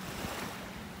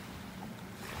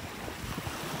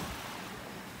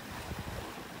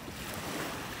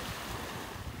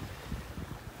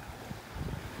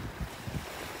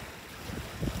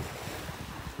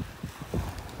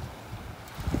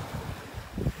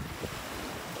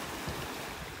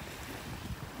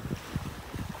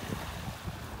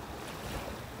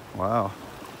 Wow.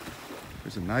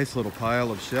 There's a nice little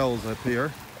pile of shells up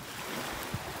here.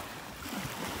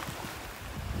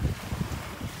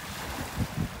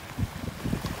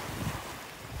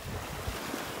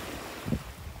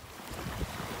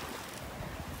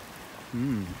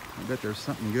 I bet there's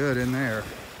something good in there.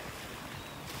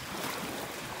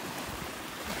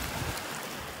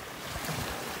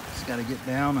 Just got to get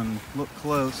down and look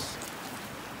close.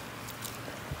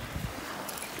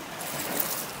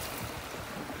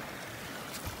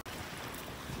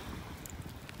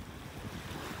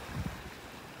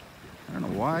 I don't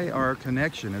know why our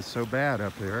connection is so bad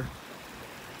up here.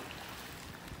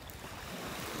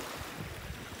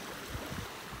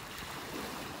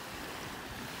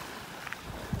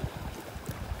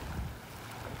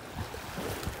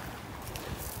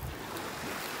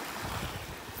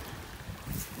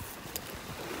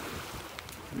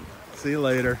 See you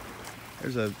later.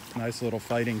 There's a nice little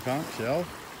fighting conch shell.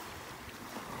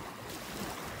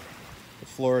 The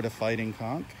Florida fighting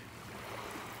conch.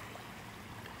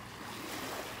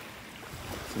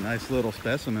 It's a nice little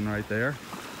specimen right there.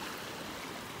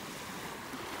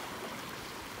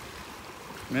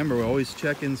 Remember, we always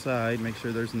check inside, make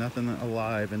sure there's nothing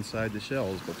alive inside the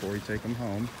shells before we take them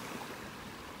home.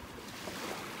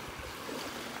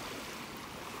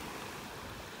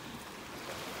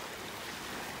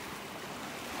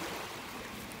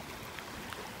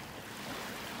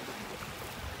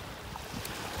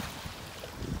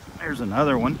 There's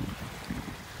another one.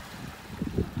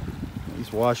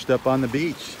 He's washed up on the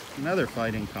beach. Another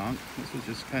fighting conch. This was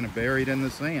just kind of buried in the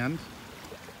sand.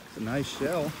 It's a nice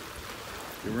shell.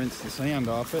 You rinse the sand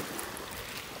off it.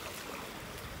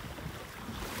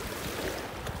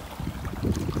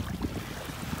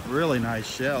 Really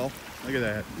nice shell. Look at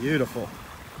that. Beautiful.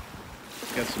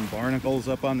 It's got some barnacles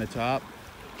up on the top.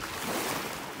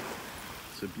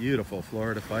 It's a beautiful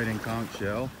Florida fighting conch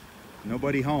shell.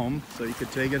 Nobody home, so you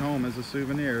could take it home as a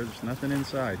souvenir. There's nothing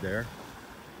inside there.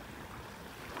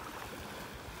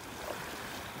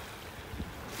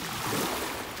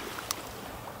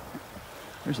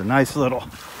 There's a nice little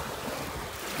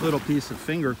Little piece of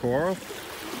finger coral.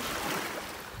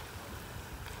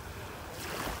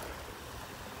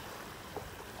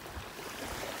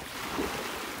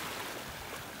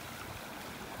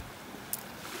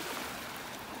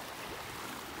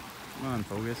 Come on,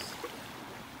 focus.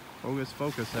 Focus,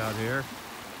 focus out here.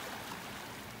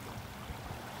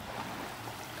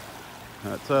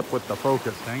 That's up with the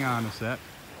focus. Hang on a sec.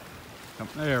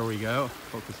 There we go.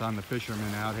 Focus on the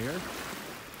fishermen out here.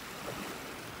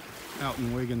 Out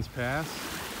in Wiggins Pass.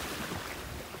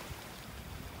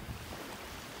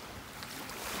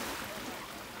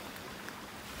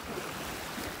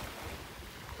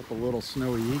 Couple little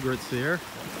snowy egrets here.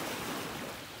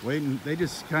 Waiting, they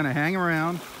just kind of hang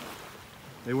around.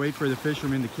 They wait for the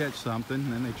fishermen to catch something,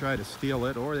 and then they try to steal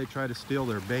it, or they try to steal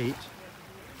their bait.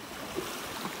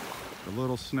 The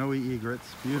little snowy egrets,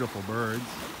 beautiful birds.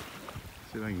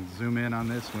 See if I can zoom in on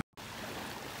this one.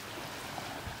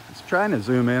 I was trying to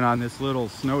zoom in on this little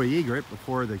snowy egret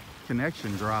before the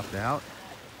connection dropped out.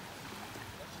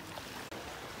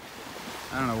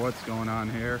 I don't know what's going on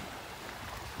here.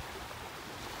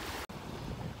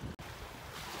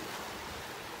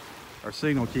 Our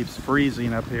signal keeps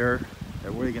freezing up here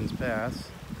at Wiggins Pass.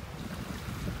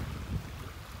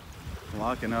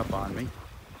 Locking up on me.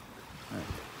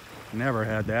 I've never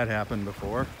had that happen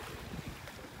before.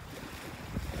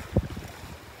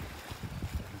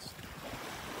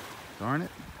 Darn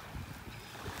it.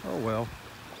 Oh well.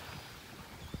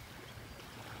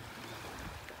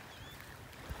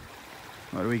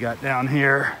 What do we got down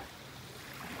here?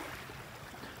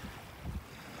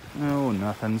 Oh,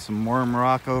 nothing. Some worm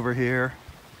rock over here.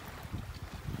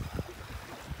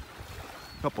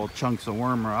 A couple chunks of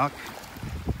worm rock.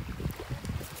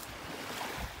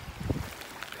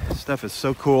 This stuff is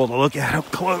so cool to look at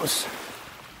up close.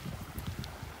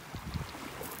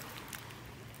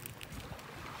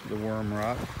 The worm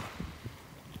rock.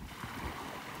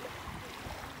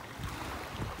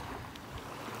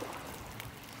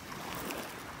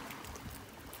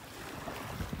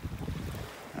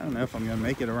 I don't know if I'm going to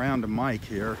make it around to Mike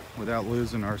here without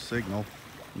losing our signal.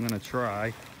 I'm going to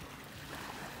try.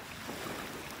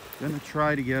 Going to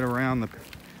try to get around the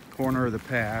corner of the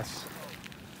pass.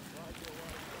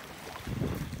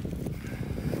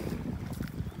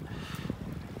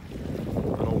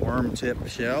 Little worm tip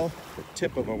shell, the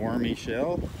tip of a wormy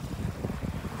shell.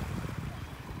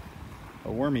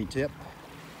 A wormy tip.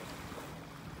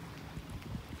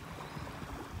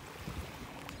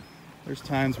 There's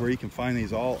times where you can find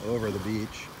these all over the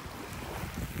beach.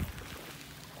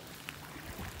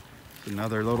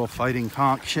 Another little fighting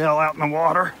conch shell out in the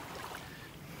water.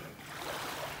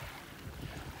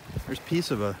 There's a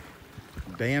piece of a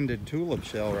banded tulip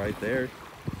shell right there.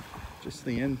 Just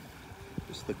the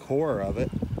core of it.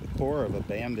 The core of a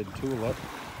banded tulip.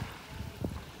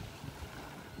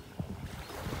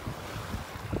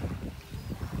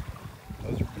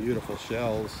 Those are beautiful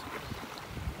shells.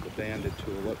 The banded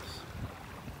tulips.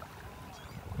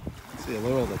 See a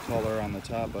little of the color on the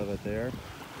top of it there.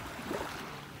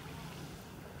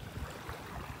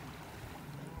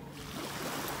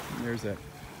 And there's that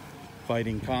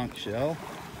fighting conch shell.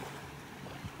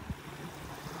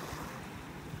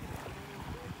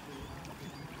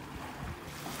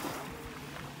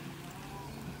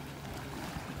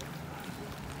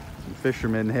 Some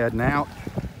fishermen heading out.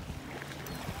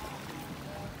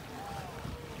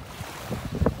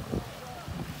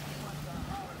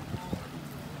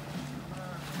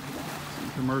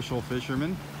 Commercial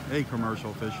fisherman, a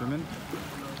commercial fisherman.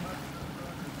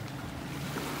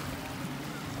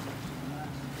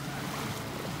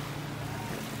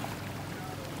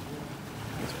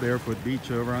 It's Barefoot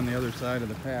Beach over on the other side of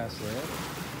the pass there.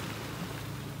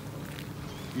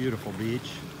 Beautiful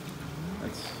beach.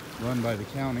 That's run by the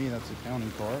county. That's a county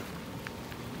park.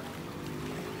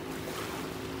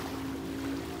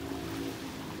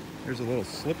 There's a little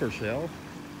slipper shell.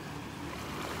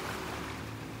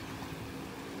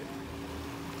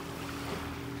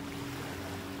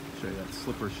 Show you that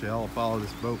slipper shell. I'll follow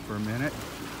this boat for a minute.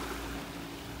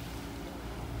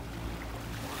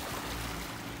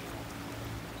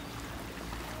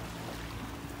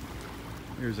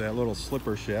 Here's that little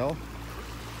slipper shell.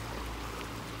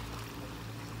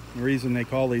 The reason they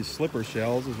call these slipper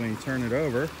shells is when you turn it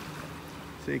over,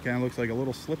 see, it kind of looks like a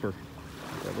little slipper.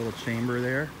 That little chamber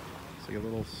there, it's like a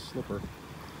little slipper.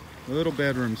 A little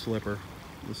bedroom slipper,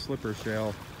 the slipper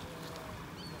shell.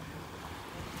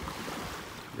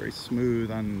 Very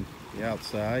smooth on the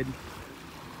outside.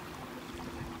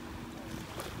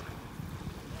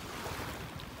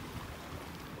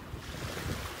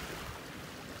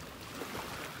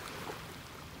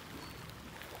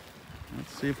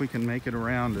 Let's see if we can make it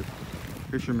around to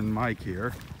Fisherman Mike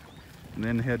here, and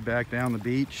then head back down the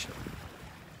beach.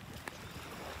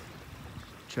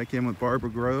 Check in with Barbara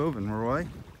Grove and Roy.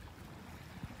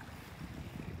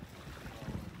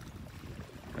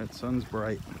 That sun's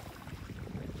bright.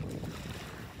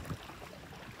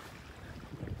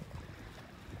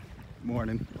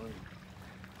 Morning.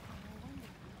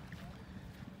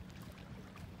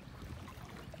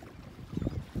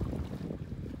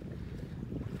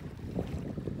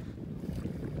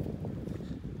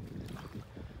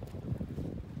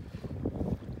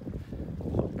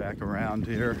 Look back around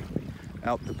here,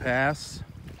 out the pass.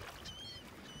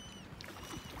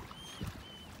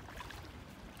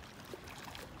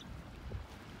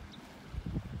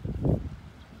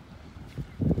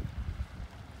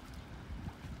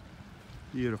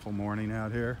 Beautiful morning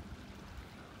out here.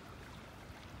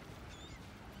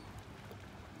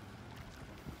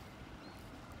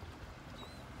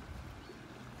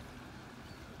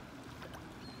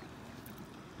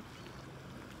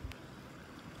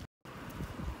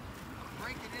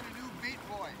 Breaking in a new bait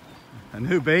boy. A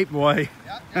new bait boy.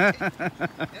 Yep.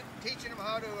 Teaching him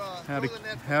how to throw the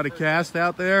net. How to cast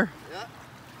out there. Yeah.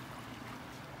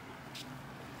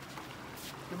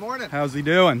 Good morning. How's he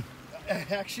doing?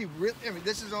 Actually, really, I mean,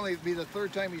 this is only be the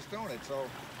third time he's thrown it, so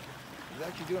he's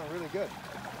actually doing really good.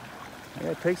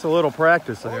 Yeah, it takes a little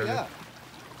practice there Oh yeah. to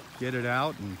get it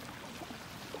out. And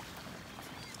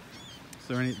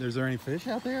is there any fish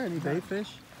out there? Any bait fish?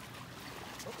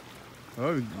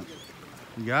 Oh,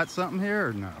 you got something here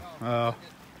or no? Oh.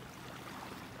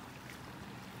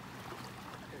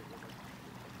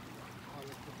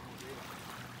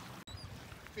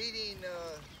 Feeding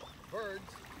birds.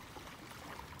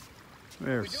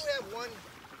 There's, We do have one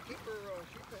keeper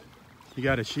sheephead. you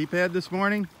got a sheephead this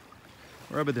morning?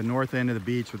 We're up at the north end of the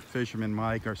beach with Fisherman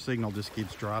Mike. Our signal just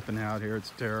keeps dropping out here.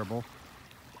 It's terrible.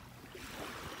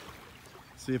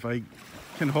 See if I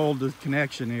can hold the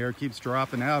connection here. It keeps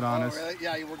dropping out on us. Really?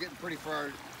 Yeah, we're getting pretty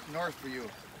far north for you.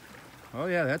 Oh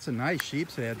yeah, that's a nice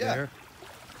sheep's head Yeah. there.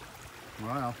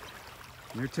 Wow.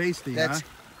 They're tasty, That's huh?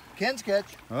 Ken's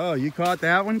catch. Oh, you caught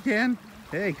that one, Ken?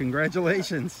 Hey,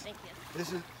 congratulations. Thank you.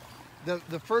 This is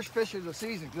the first fish of the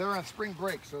season. They're on spring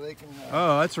break, so they can.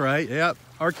 Oh, that's right. Yep.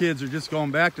 Our kids are just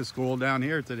going back to school down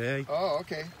here today. Oh,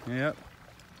 okay. Yep.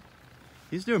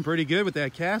 He's doing pretty good with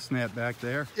that cast net back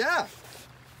there. Yeah.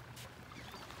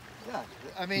 Yeah.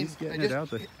 I mean, He's getting I it just, out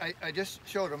there. I just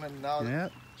showed him, and now.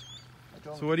 Yep. I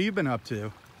told So him, what have you been up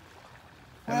to?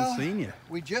 Haven't Well, seen you.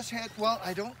 we just had. Well,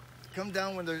 I don't come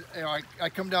down when there's. You know, I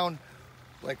come down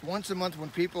like once a month when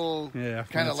people. Yeah,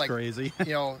 Kind of that's like crazy.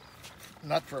 you know,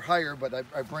 not for hire, but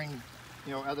I bring,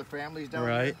 you know, other families down.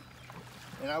 Right. Here.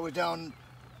 And I was down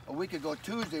a week ago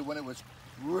Tuesday when it was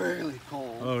really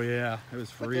cold. Oh yeah, it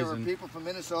was But there were freezing. people from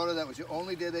Minnesota. That was the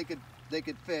only day they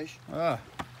could fish. Ah,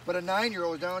 But a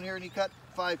 9-year-old was down here and he caught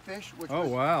 5 fish. Which oh was,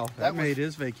 wow, that was- made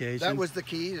his vacation. That was the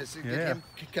key, is to get Yeah. him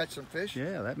to catch some fish.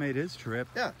 Yeah, that made his trip.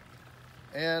 Yeah.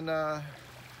 And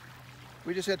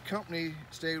we just had company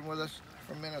staying with us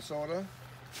from Minnesota.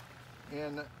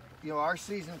 And, you know, our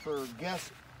season for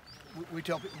guests, we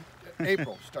tell people,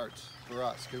 April starts for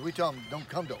us. Because we tell them, don't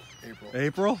come to April.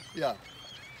 April? Yeah.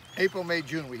 April, May,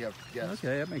 June, we have guests.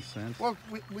 Okay, that makes sense. Well,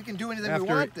 we can do anything we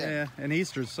want then. Yeah, and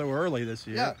Easter's so early this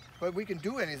year. Yeah, but we can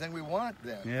do anything we want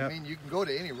then. Yeah. I mean, you can go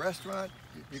to any restaurant.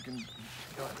 You can. Here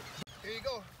you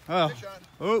go. Oh. Fish on.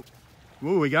 Oh,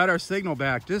 ooh, we got our signal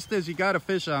back just as you got a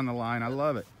fish on the line. I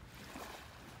love it.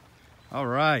 All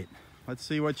right, let's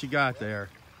see what you got there.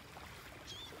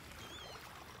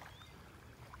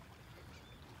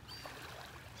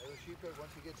 Another sheephead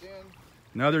once he gets in.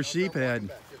 Another Don't walk him sheephead.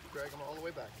 back. Just drag him all the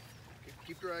way back.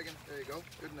 Keep dragging. There you go.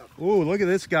 Good enough. Ooh, look at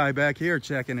this guy back here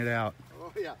checking it out.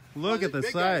 Oh yeah. Look at the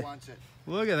big guy size. wants it.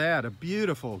 Look at that, a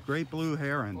beautiful great blue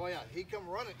heron. Oh yeah, he come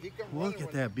running. He come running. Look at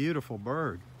when- that beautiful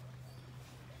bird.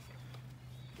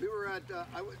 We were at.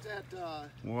 I was at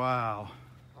Wow,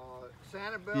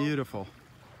 Sanibel, beautiful.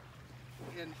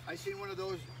 and I seen one of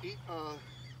those eat a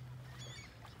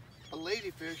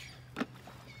ladyfish,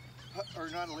 or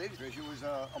not a ladyfish. It was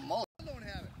a mullet. I don't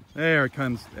have it. There it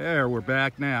comes. There, we're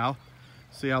back now.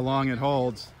 See how long it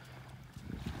holds.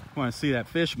 Want to see that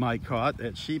fish Mike caught,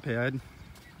 that sheephead.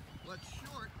 Well, it's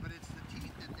short, but it's the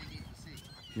teeth that they need to see.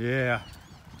 Yeah.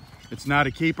 It's not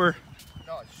a keeper,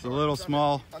 No, it's a short. little It's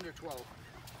small. Under 12.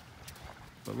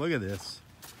 but look at this.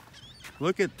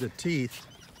 Look at the teeth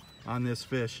on this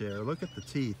fish here. Look at the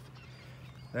teeth.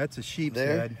 That's a sheep's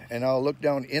head. and I'll look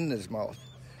down in his mouth.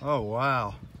 Oh,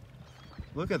 wow.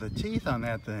 Look at the teeth on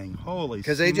that thing. Holy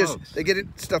Because smokes. they get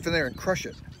stuff in there and crush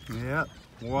it. Yep.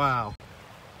 Wow.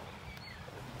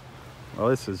 Well,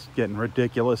 this is getting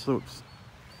ridiculous. Oops.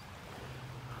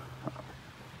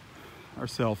 Our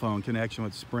cell phone connection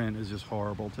with Sprint is just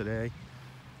horrible today.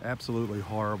 Absolutely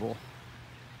horrible.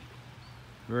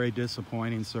 Very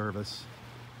disappointing service.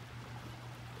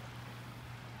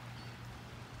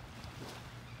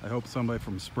 I hope somebody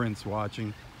from Sprint's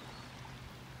watching,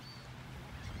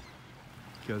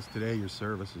 because today your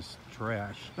service is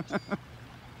trash. But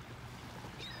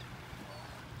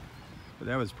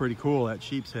that was pretty cool, that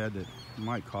sheep's head that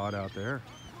Mike caught out there.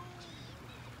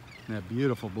 And that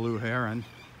beautiful blue heron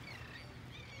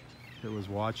that was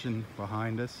watching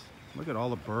behind us. Look at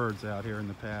all the birds out here in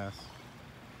the pass.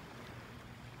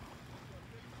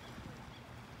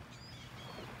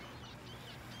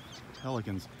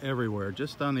 Pelicans everywhere,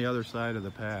 just on the other side of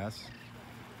the pass.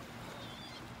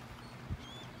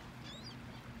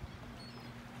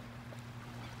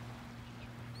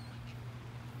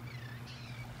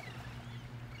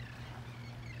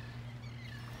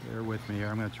 Bear with me here.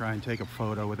 I'm going to try and take a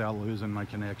photo without losing my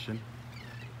connection.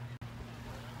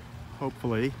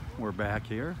 Hopefully, we're back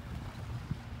here.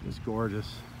 Just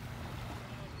gorgeous.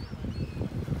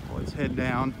 Well, let's head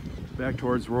down back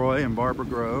towards Roy and Barbara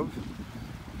Grove.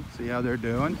 See how they're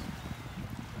doing.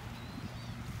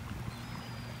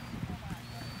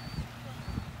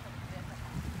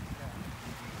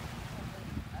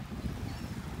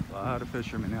 A lot of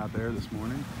fishermen out there this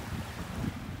morning.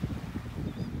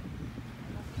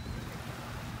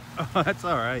 Oh, that's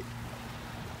all right.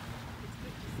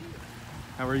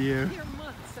 How are you? Here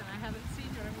months and I haven't seen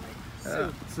her. I'm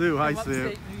like, Sue. Sue, hi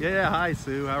Sue. Yeah, hi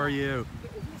Sue. How are you?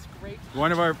 It's great.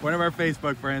 One of our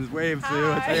Facebook friends. Wave,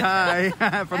 Sue. Hi. Say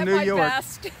hi from At New my York.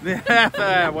 best.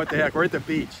 What the heck? We're at the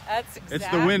beach. That's exactly. It's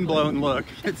the wind-blown look.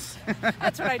 It's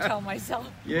That's what I tell myself.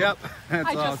 Yep. That's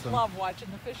I just awesome. love watching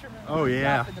the fishermen. Oh, line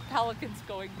yeah. up and the pelicans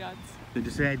going nuts. Did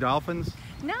you see any dolphins?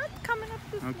 Not coming up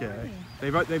this morning.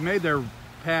 They've made their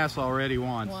pass already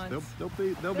once. Once.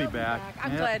 They'll be back.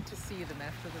 I'm Yep. glad to see them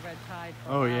after the red tide. For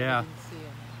a Oh, while. We yeah. didn't see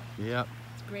 'em. Yep.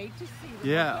 It's great to see them.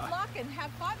 Yeah. Good luck and have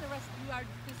fun. The rest of you are.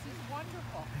 This is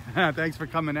wonderful. Thanks for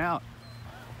coming out.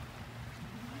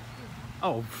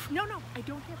 Oh. No, I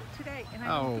don't have it today, and I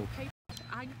Oh. don't get paid.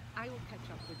 I will catch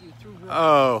up with you through Roy.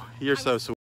 Oh, you're so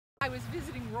sweet. I was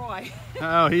visiting Roy.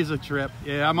 Oh, he's a trip.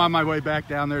 Yeah, I'm on my way back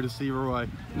down there to see Roy.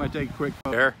 I'm gonna take a quick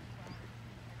photo. There.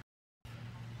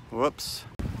 Whoops.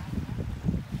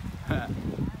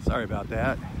 Sorry about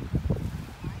that.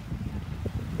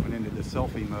 Went into the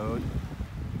selfie mode.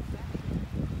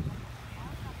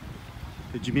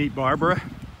 Did you meet Barbara?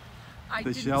 I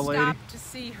The didn't shell stop lady? to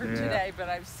see her Yeah. today, but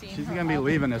I've seen She's her. gonna be all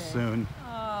leaving day. us soon.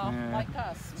 Oh, Yeah. like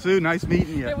us. Sue, nice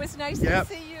meeting you. It was nice Yep.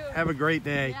 to see you. Have a great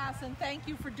day. Yes, and thank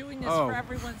you for doing this Oh. for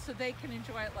everyone so they can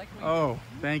enjoy it like we Oh,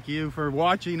 thank you for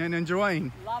watching and enjoying.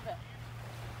 do. Love it.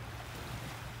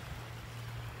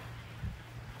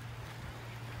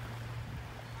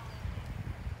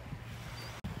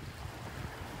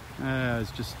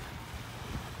 It's just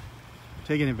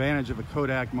taking advantage of a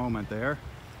Kodak moment there.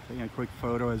 Taking a quick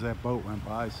photo as that boat went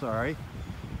by, sorry.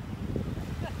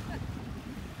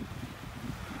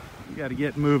 We got to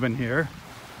get moving here.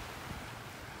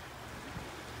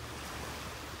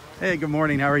 Hey, good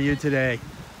morning. How are you today?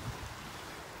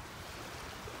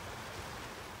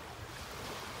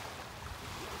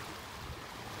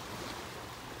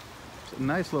 It's a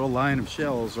nice little line of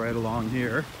shells right along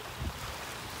here.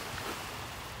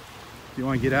 If you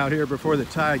want to get out here before the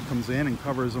tide comes in and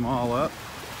covers them all up.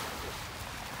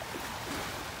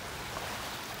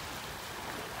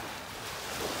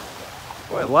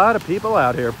 Boy, a lot of people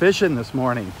out here fishing this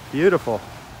morning. Beautiful.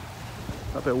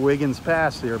 Up at Wiggins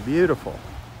Pass here, beautiful.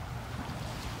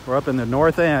 We're up in the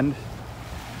north end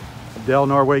of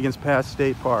Delnor-Wiggins Pass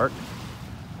State Park.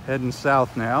 Heading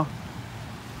south now.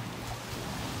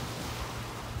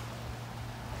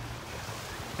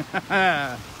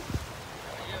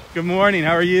 Good morning,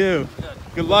 how are you?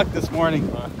 Good luck this morning.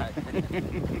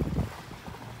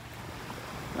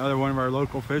 Another one of our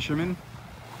local fishermen.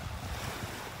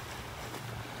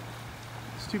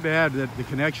 It's too bad that the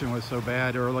connection was so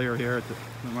bad earlier here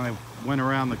when I went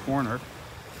around the corner.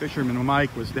 Fisherman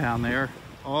Mike was down there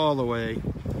all the way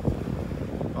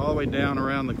down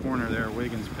around the corner there at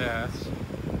Wiggins Pass.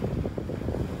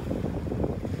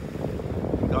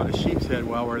 Got a sheep's head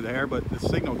while we're there, but the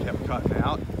signal kept cutting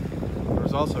out. There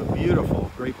was also a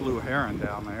beautiful great blue heron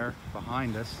down there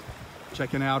behind us,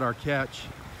 checking out our catch.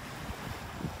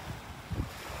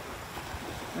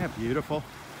 Isn't that beautiful?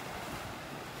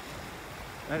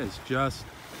 That is just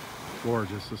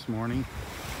gorgeous this morning.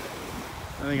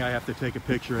 I think I have to take a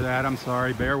picture of that. I'm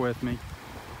sorry, bear with me.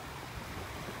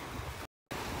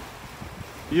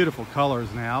 Beautiful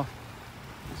colors now.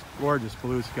 This gorgeous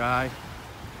blue sky.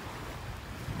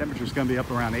 Temperature's going to be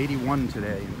up around 81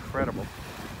 today. Incredible.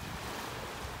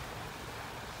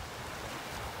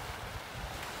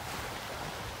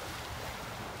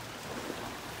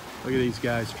 Look at these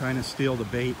guys trying to steal the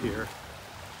bait here.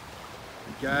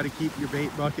 You got to keep your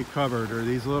bait bucket covered or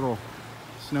these little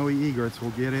snowy egrets will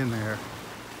get in there.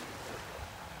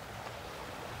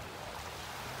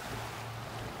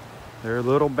 They're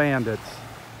little bandits.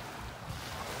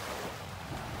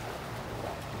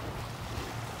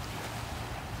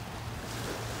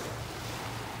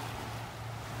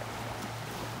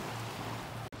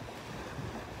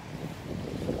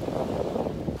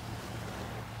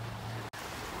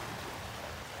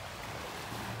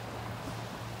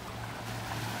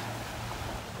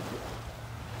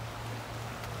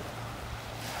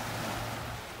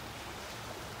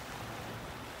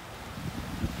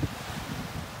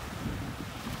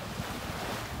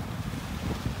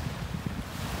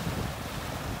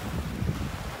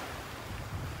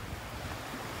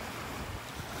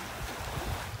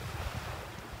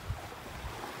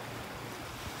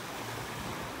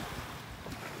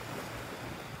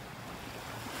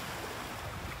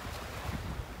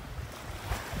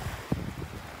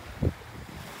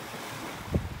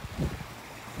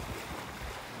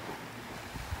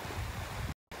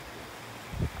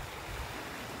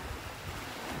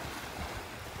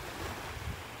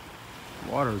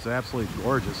 Water is absolutely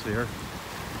gorgeous here.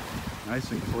 Nice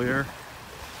and clear.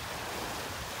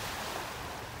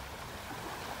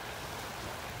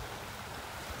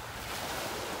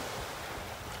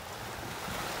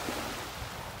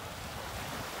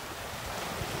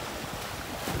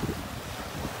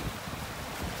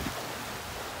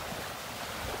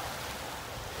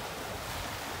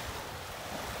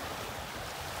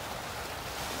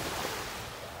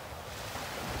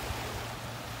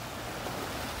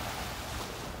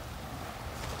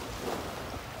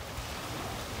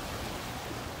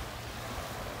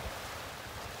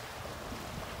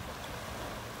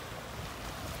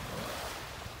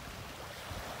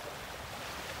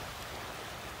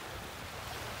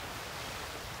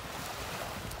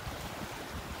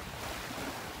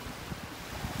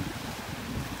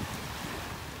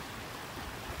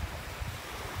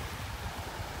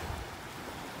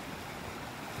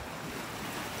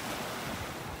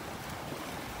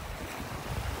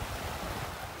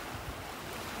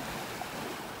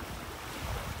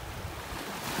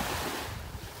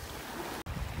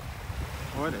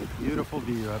 What a beautiful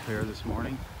view up here this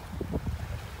morning.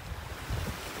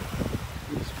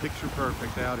 It's picture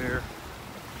perfect out here.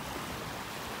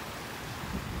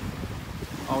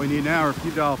 All we need now are a few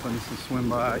dolphins to swim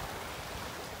by.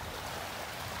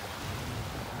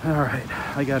 All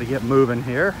right, I got to get moving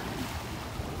here.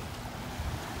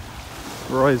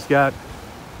 Roy's got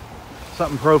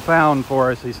something profound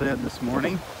for us, he said this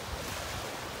morning.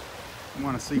 We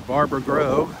want to see Barbara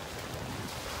Grove.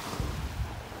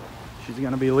 She's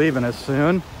going to be leaving us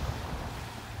soon.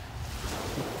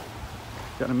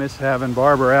 Gonna miss having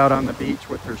Barbara out on the beach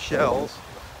with her shells.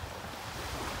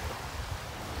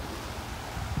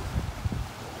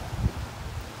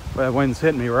 Well, that wind's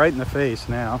hitting me right in the face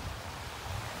now.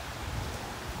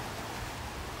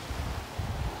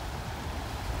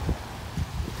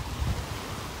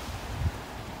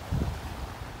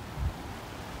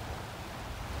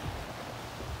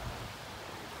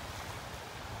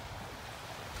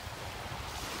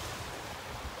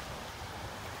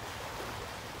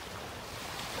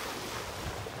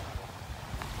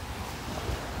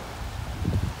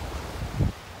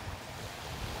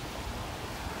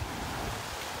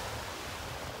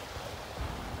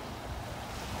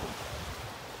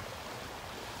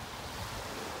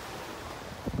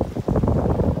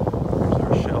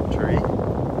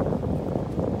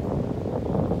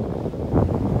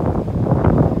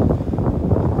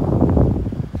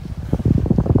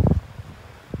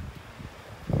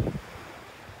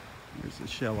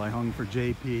 Shell I hung for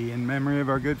JP in memory of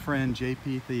our good friend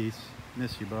JP Thies.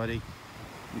 Miss you, buddy.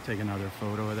 Let me take another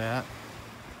photo of that.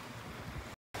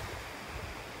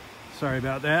 Sorry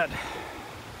about that.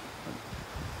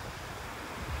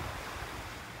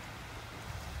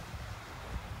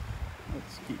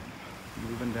 Let's keep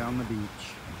moving down the beach.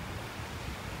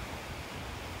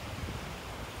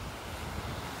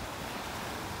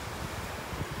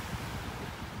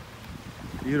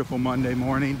 Beautiful Monday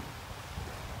morning.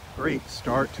 Great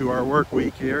start to our work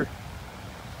week here.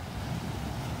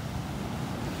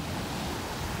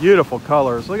 Beautiful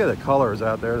colors. Look at the colors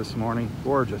out there this morning.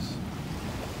 Gorgeous.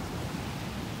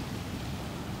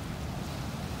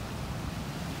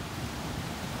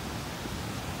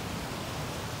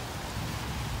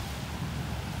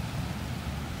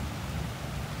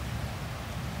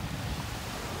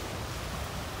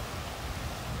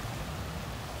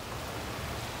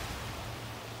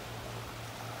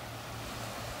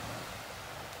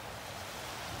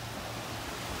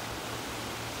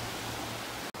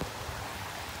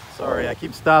 Sorry, I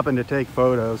keep stopping to take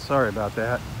photos. Sorry about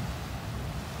that.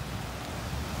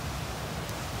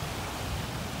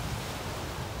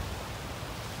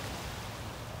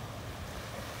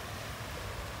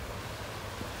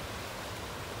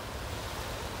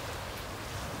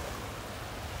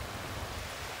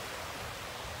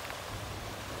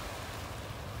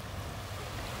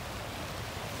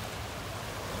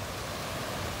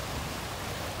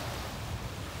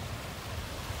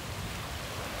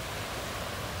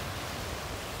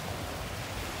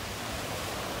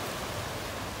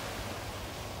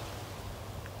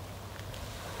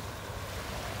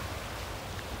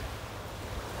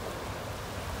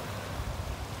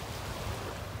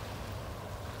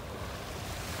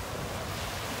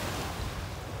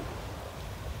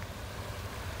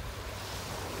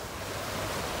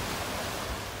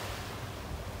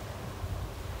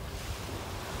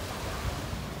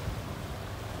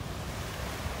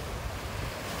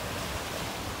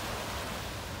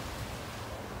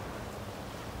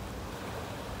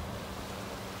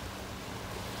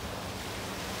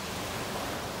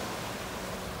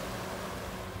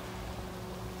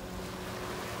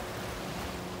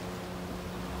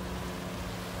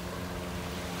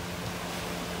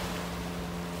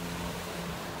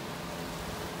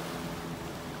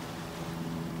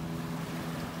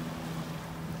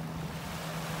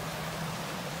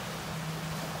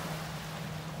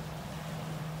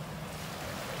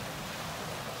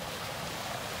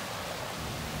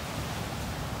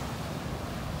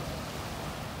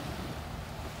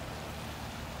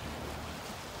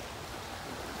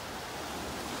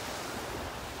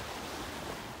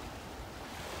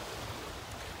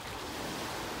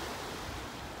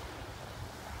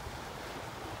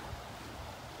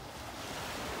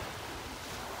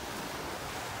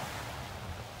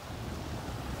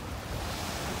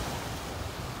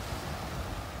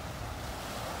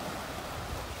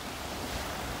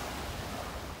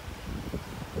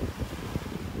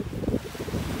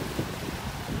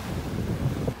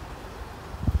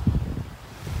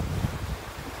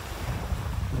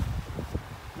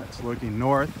 Looking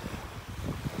north.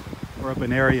 We're up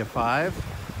in Area 5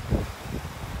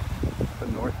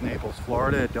 in North Naples,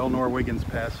 Florida at Delnor-Wiggins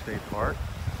Pass State Park.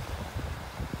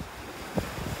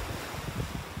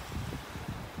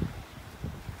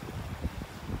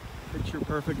 Picture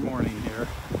perfect morning here.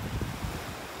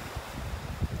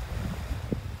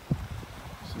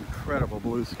 This incredible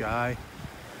blue sky.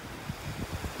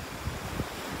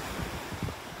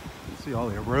 You can see all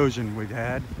the erosion we've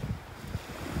had.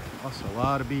 Also a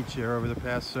lot of beach here over the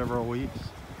past several weeks.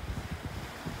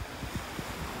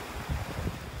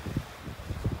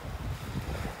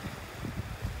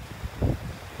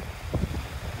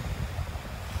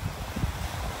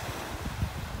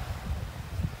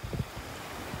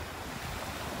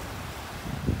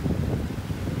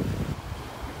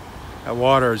 That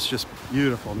water is just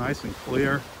beautiful, nice and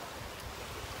clear.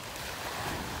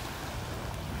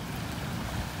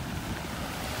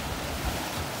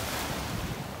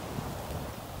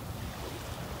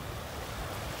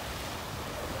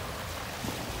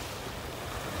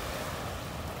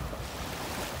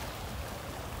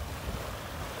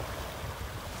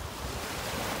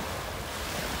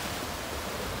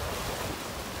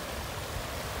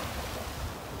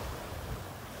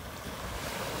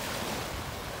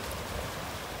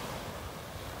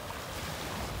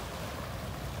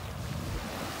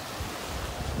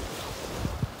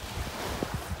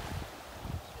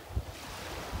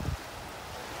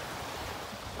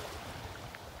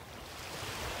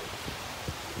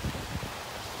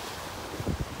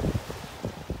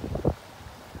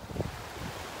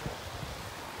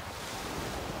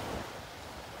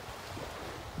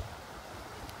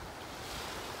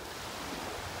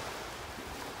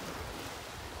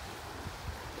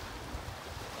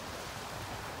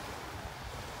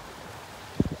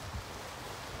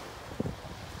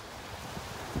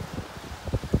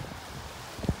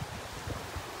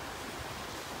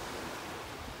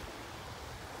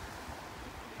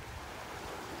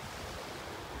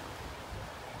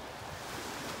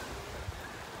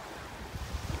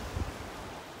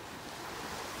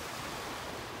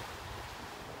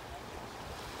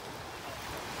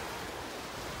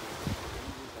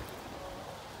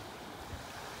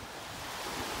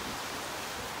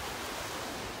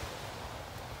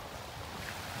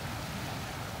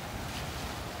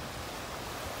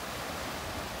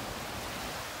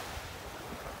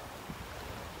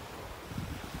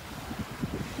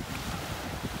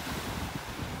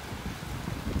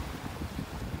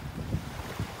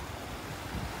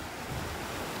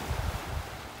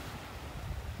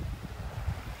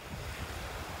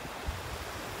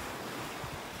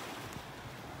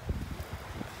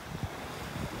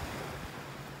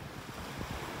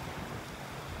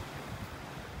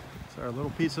 Our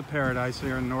little piece of paradise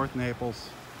here in North Naples.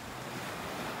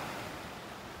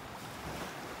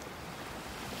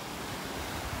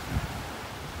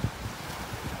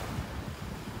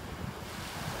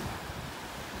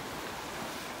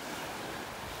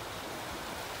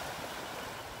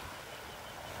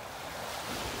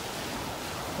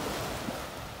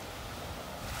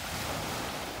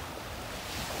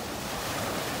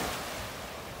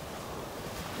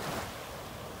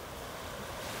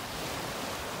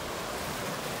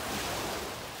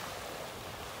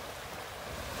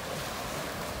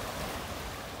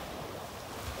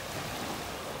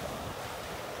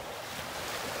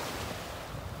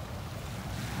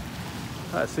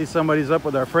 I see somebody's up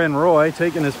with our friend Roy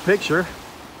taking his picture.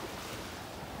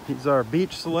 He's our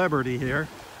beach celebrity here.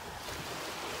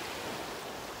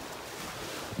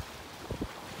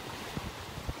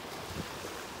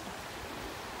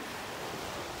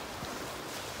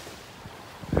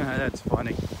 That's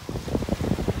funny.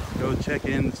 Let's go check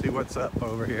in and see what's up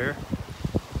over here.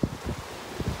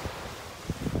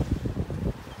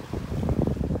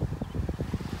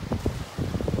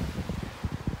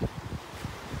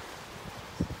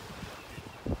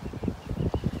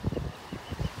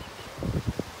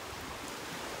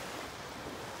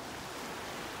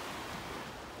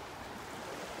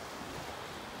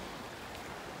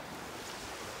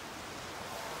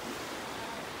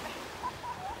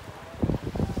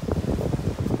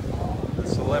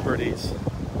 Celebrities.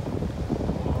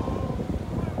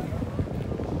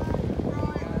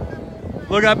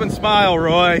 Look up and smile,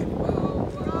 Roy.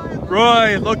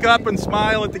 Roy, look up and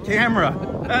smile at the camera.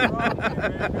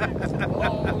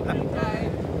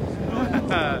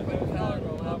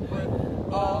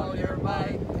 All your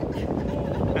might.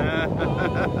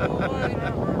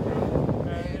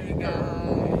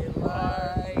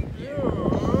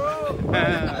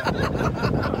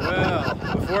 Well,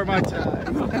 before my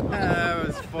time. That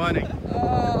was funny.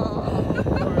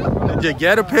 Did you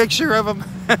get a picture of him?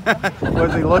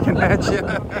 Was he looking at you?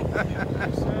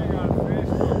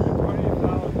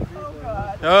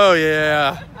 Oh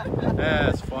yeah,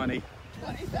 that's funny.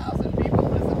 20,000 people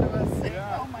listen to us sing.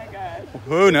 Oh my God.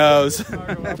 Who knows?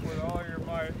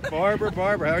 Barbara,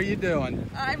 how are you doing?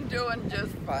 I'm doing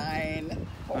just fine.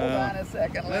 Hold on a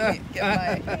second. Let me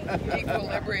get my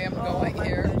equilibrium going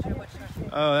here.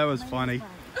 Oh, that was funny.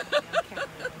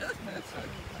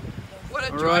 What a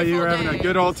joyful Roy, you were having day. a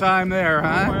good old time there,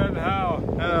 huh? and how?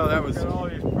 Oh, that was. Got all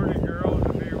these pretty girls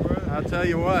to be with. I'll tell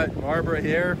you what, Barbara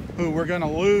here, who we're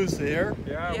gonna lose here.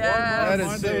 Yeah, Yes, one That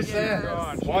more is so Monday, sad. she's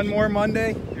gone. One more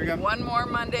Monday, you're gonna. One more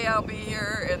Monday I'll be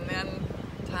here, and then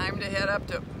time to head up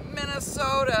to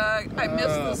Minnesota. I miss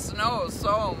the snow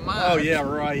so much. Oh yeah,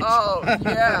 right. Oh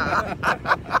yeah.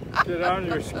 Get on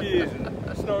your skis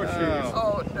and snowshoes.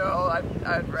 Oh no,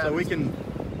 I'd rather. So we can.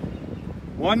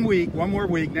 1 more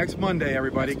week, next Monday,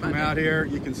 everybody Next come Monday. out here.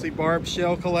 You can see Barb's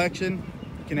shell collection.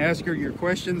 You can ask her your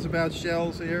questions about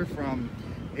shells here from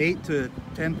 8 to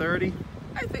 10:30.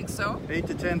 I think so. 8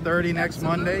 to 10:30 next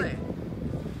Monday.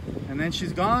 Absolutely. And then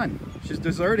she's gone. She's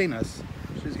deserting us.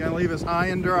 She's gonna leave us high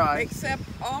and dry. Except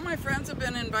all my friends have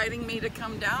been inviting me to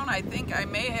come down. I think I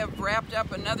may have wrapped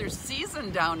up another season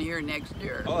down here next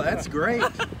year. Oh, that's great.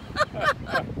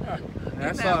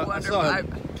 I saw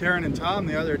Karen and Tom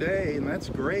the other day, and that's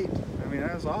great. I mean,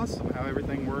 that was awesome how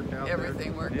everything worked out.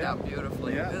 Everything worked out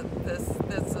beautifully. Yeah.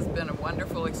 This has been a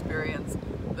wonderful experience.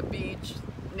 The beach,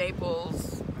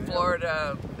 Naples,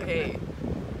 Florida. Hey,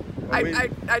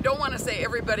 I don't want to say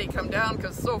everybody come down,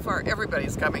 because so far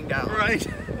everybody's coming down. Right.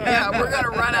 Yeah, we're going to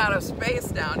run out of space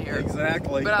down here.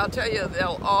 Exactly. But I'll tell you,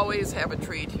 they'll always have a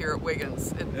treat here at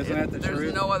Wiggins. Isn't that the there's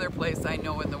truth? no other place I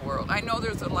know in the world. I know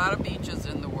there's a lot of beaches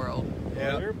in the world.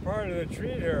 Yeah. Well, you're part of the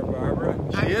treat here, Barbara.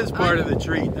 She is part of the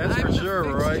treat, that's for sure,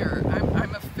 Roy.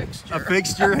 I'm a fixture. A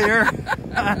fixture here?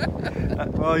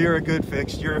 Well, you're a good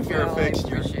fixture if you're a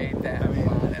fixture. I appreciate that. I mean-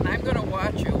 And I'm going to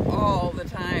watch you all the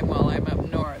time while I'm up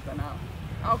north. And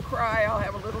I'll cry. I'll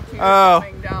have a little tear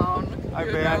coming down. I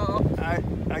you bet. know.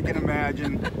 I can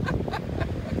imagine.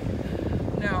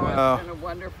 No, it's been a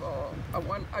wonderful,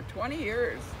 20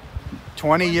 years.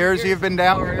 20 years you've been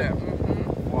down Florida. here?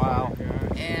 Mhm. Wow.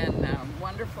 And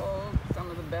wonderful, some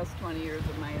of the best 20 years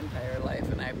of my entire life,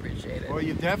 and I appreciate it. Well,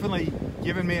 you've definitely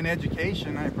given me an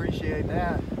education. I appreciate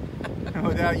that.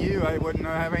 Without you, I wouldn't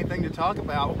have anything to talk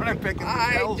about when I'm picking the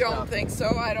I shell don't stuff. think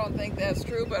so. I don't think that's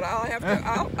true, but I'll have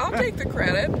to. I'll take the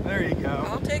credit. There you go.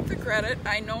 I'll take the credit.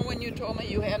 I know when you told me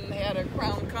you hadn't had a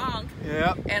crown conch,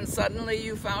 Yep. and suddenly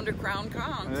you found a crown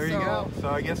conch. There you go. So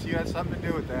I guess you had something to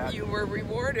do with that. You were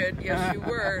rewarded. Yes, you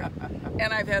were.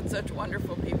 And I've had such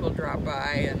wonderful people drop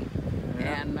by,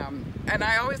 and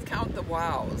I always count the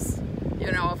wows.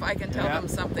 You know, if I can tell them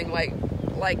something like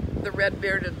the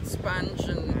red-bearded sponge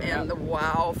and the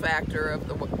wow factor of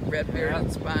the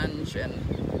red-bearded sponge, and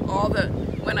all the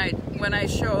when I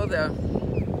show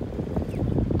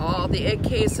all the egg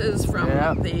cases from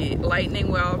the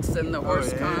lightning whelks and the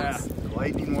horse conchs,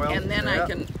 lightning whelks, and then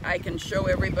I can show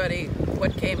everybody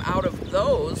what came out of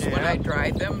those when I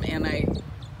dried them, and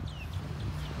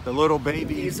the little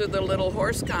baby. These are the little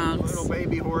horse conchs. Little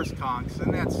baby horse conchs.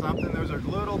 Isn't that something? Those are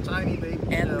little tiny baby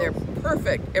and shells. They're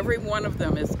perfect. Every one of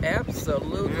them is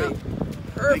absolutely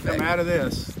perfect. They come out of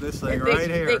this thing right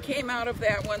here. They came out of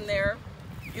that one there.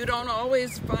 You don't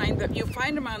always find them. You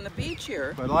find them on the beach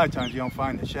here. But a lot of times you don't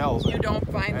find the shells. You don't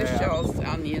find the shells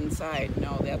on the inside.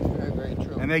 No, that's very, very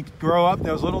true. And they grow up,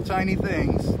 those little tiny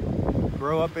things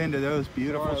grow up into those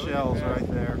beautiful shells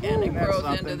right there. And it grows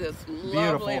into this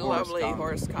lovely, lovely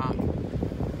horse conch.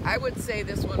 I would say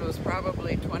this one was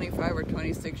probably 25 or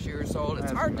 26 years old.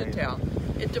 It's hard to tell.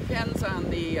 It depends on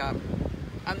the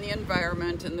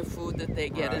environment and the food that they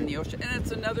get in the ocean. And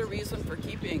it's another reason for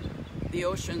keeping the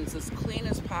oceans as clean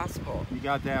as possible. You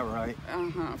got that right.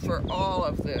 For all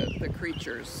of the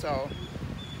creatures. So,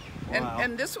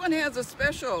 and this one has a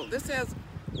special. This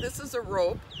is a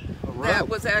rope that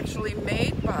was actually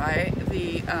made by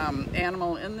the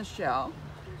animal in the shell,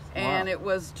 and it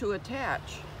was to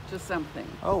attach to something.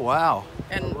 Oh wow!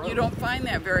 And you don't find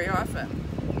that very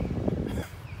often.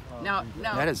 Now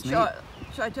that is neat.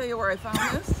 Shall I tell you where I found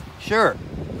this? Sure.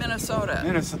 Minnesota.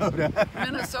 Minnesota.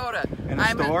 In a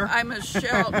store? I'm a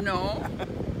shell.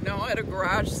 No, at a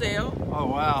garage sale. Oh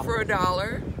wow! For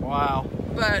 $1. Wow!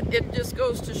 But it just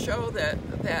goes to show that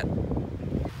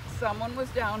someone was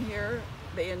down here.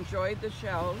 They enjoyed the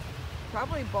shells.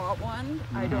 Probably bought one.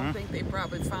 I don't think they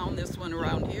probably found this one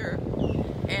around here,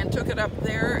 and took it up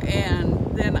there.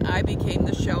 And then I became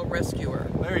the shell rescuer.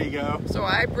 There you go. So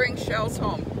I bring shells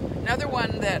home. Another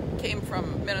one that came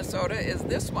from Minnesota is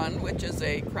this one, which is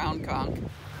a crown conch.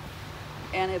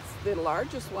 And it's the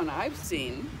largest one I've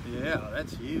seen. Yeah,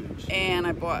 that's huge. And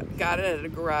I got it at a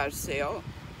garage sale.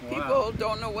 Wow. People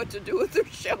don't know what to do with their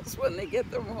shells when they get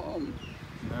them home.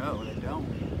 No, they don't.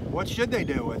 What should they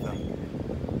do with them?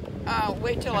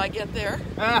 Wait till I get there.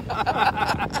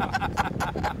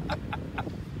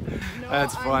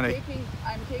 That's funny.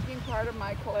 I'm taking part of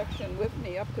my collection with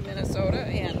me up to Minnesota,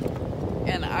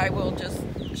 and I will just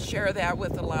share that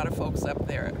with a lot of folks up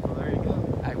there. Well, there you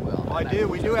go. I will. Well,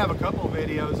 we do have a couple of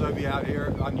videos of you out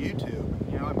here on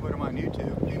YouTube. You know, I put them on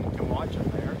YouTube. People can watch them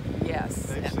there. Yes.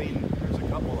 There's a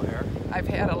couple there. I've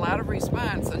had a lot of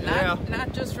response, and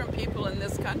not just from people in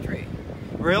this country.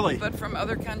 Really? But from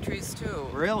other countries too.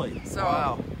 Really? So,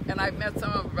 wow. And I've met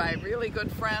some of my really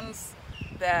good friends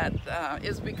that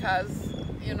is because,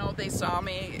 you know, they saw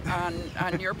me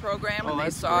on your program, and they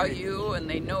saw you, and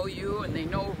they know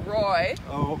Roy.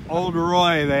 Oh, old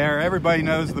Roy there. Everybody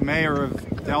knows the mayor of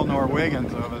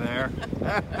Delnor-Wiggins over there.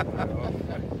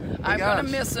 I'm going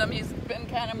to miss him. He's been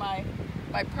kind of my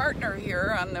partner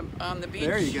here on the beach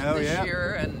this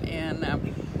year, and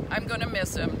I'm going to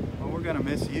miss him. Well, we're going to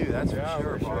miss you. That's for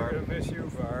sure, Barb. We're going to miss you,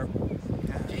 Barb.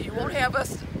 You won't have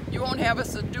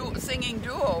us a singing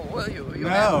duo, will you?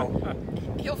 No.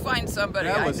 You'll find somebody.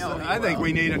 I think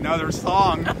we need another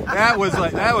song. That was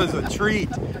a treat.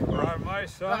 For my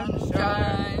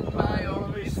sunshine, my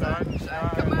only sunshine.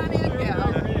 Come on in, gal.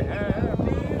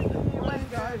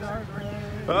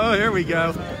 Oh, here we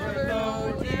go. Never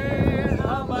know, dear,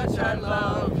 how much I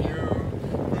love you.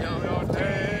 Don't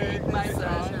take my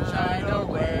sunshine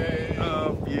away.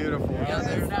 Oh, beautiful. The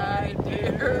other night,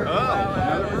 dear, Oh,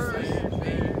 another verse.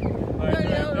 I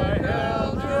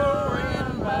held you in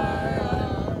my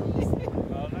arms.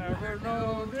 I'll never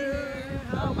know, dear,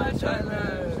 how much I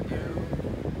love you.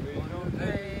 Please don't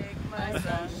take my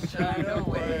sunshine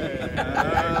away.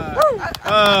 Oh,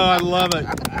 I love it.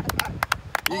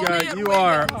 You guys, you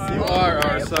are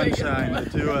our sunshine, the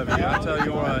two of you. I'll tell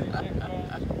you what.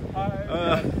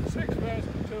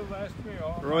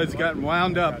 Roy's gotten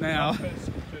wound up now. To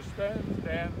spend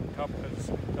and compass,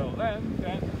 to lend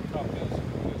and compass,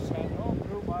 to send home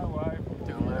to my wife.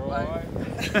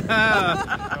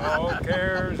 No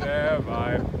cares have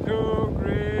I to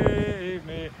grieve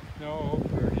me, no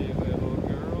pretty little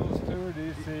girls to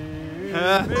deceive me.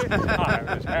 I'm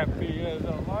as happy as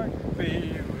a lark,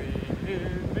 believe me,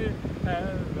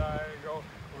 as I go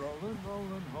rolling,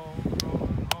 rolling home,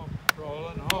 rolling home,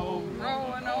 rolling home,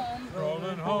 rolling home,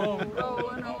 rolling home,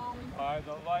 rolling home, by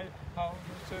the light of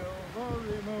the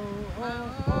silvery moon.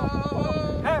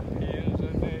 Oh, happy is the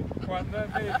day when the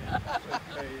baby is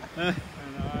made,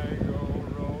 and I go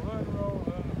rolling,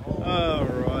 rolling home. Oh,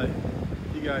 Roy,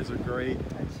 you guys are great.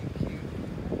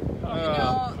 You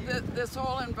know, this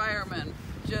whole environment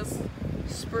just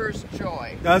spurs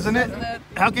joy. Doesn't it?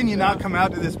 How can you not come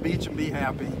out to this beach and be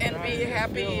happy? And be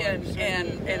happy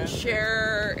and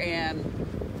share, and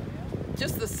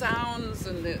just the sounds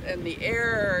and the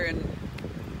air, and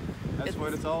That's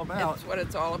what it's all about. That's what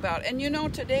it's all about. And you know,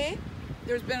 today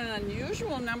there's been an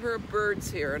unusual number of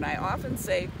birds here, and I often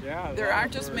say there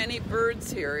aren't as many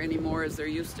birds here anymore as there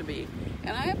used to be.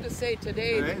 And I have to say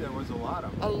today there was a lot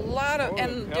of them. A lot of,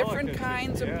 and different pelicans,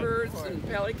 kinds of yeah, birds, quite. and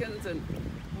pelicans, and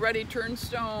ruddy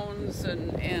turnstones,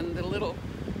 and the little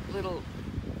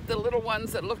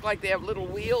ones that look like they have little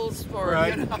wheels for,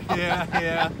 Right. you know.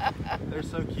 Yeah. They're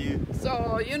so cute.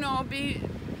 So, you know,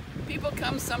 people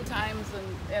come sometimes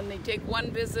and they take one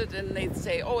visit and they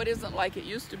say, oh, it isn't like it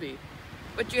used to be.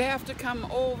 But you have to come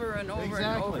over and over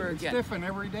and over again. It's different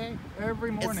every day,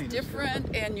 every morning. It's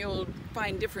different, and you'll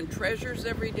find different treasures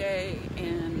every day,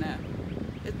 and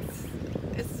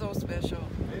it's so special.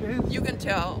 It is. You can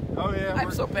tell. Oh yeah. I'm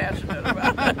so passionate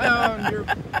about it.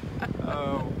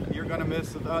 You're gonna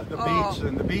miss the Oh. beach,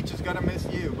 and the beach is gonna miss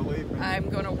you. Believe me. I'm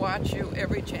gonna watch you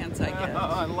every chance I get.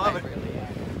 I love it. Really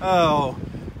am. Oh,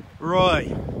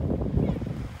 Roy,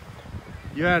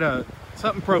 you had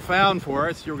something profound for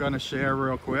us. You were going to share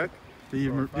real quick. Did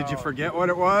you forget what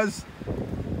it was?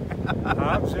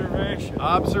 Observation.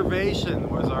 Observation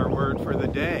was our word for the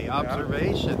day.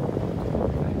 Observation.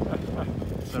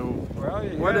 So, Well,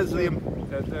 what is the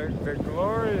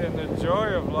glory and the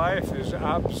joy of life is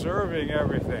observing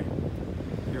everything.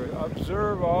 You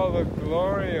observe all the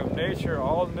glory of nature,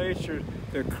 all nature,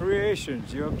 the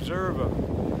creations, you observe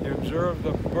them. You observe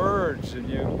the birds, and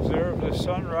you observe the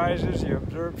sunrises, you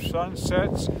observe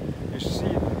sunsets, you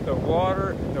see the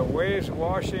water, the waves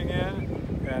washing in,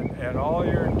 and all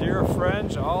your dear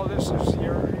friends. All this is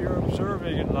you're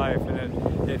observing in life,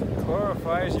 and it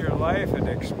glorifies your life, it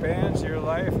expands your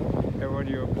life, and when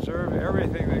you observe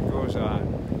everything that goes on.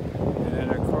 And then,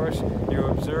 of course, you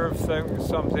observe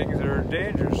some things that are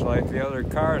dangerous, like the other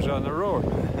cars on the road.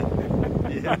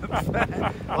 yeah,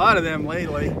 a lot of them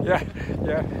lately. Yeah,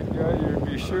 you'd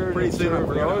be sure Pretty to soon observe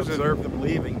we're going those to observe them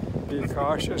leaving. and be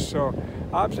cautious. So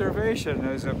observation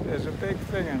is a big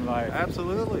thing in life.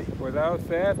 Absolutely. Without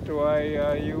that,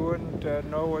 you wouldn't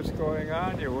know what's going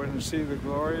on. You wouldn't see the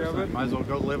glory of it. Might as well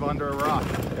go live under a rock.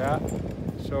 Yeah.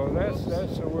 So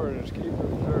that's the word, is keep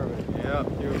observing. Yeah.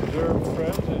 You observe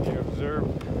friends, and you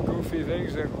observe goofy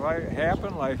things that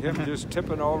happen, like him just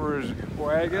tipping over his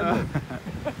wagon.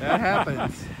 That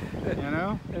happens, you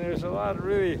know? And there's a lot of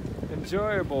really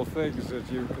enjoyable things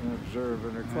that you can observe.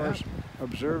 And of course,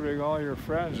 observing all your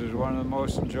friends is one of the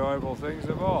most enjoyable things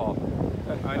of all.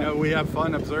 I know we have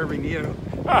fun observing you.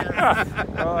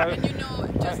 And you know,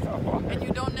 and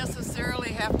you don't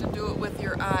necessarily have to do it with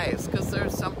your eyes, because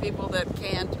there's some people that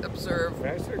can't observe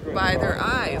by their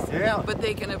eyes. Yeah. But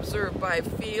they can observe by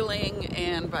feeling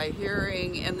and by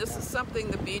hearing, and this is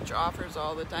something the beach offers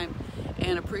all the time.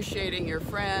 And appreciating your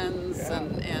friends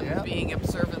and being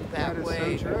observant that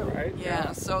way. So true. Right?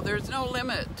 Yeah, so there's no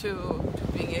limit to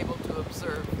being able to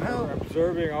observe. No.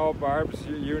 Observing all Barb's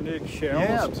unique shells.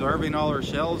 Yeah, observing all her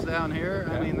shells down here.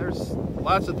 I mean, there's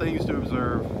lots of things to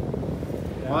observe.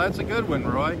 Well, that's a good one,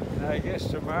 Roy. And I guess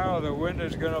tomorrow the wind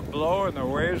is going to blow and the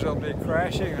waves will be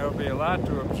crashing. There'll be a lot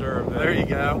to observe there. There you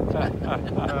go.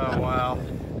 Oh, wow.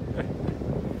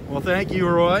 Well, thank you,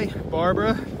 Roy.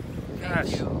 Barbara.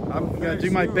 Gosh, I'm going to do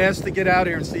my best to get out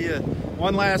here and see you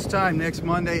one last time next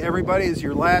Monday. Everybody, is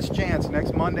your last chance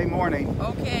next Monday morning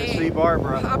Okay. to see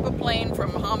Barbara. Hop a plane from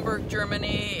Hamburg,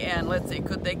 Germany, and let's see,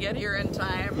 could they get here in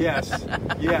time? Yes,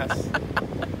 yes.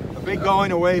 A big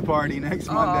going away party next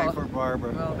Monday for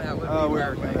Barbara. Well, that would be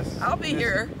we're lovely. gonna I'll be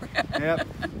here. Yep.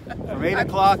 From 8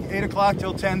 o'clock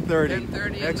till 10:30.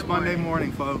 10:30 in next the Monday morning.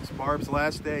 morning, folks. Barb's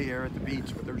last day here at the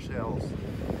beach with her shells.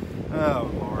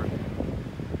 Oh, Lord.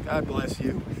 God bless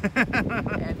you.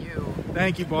 And you.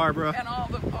 Thank you, Barbara. And all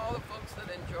the folks that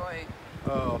enjoy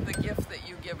the gift that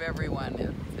you give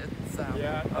everyone.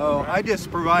 I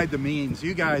just provide the means.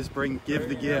 You guys give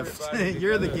the gift.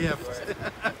 You're the gift.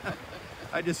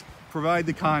 I just provide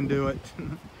the conduit.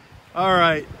 All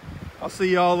right. I'll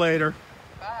see y'all later.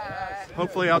 Bye.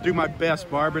 Hopefully I'll do my best,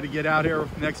 Barbara, to get out here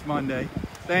next Monday.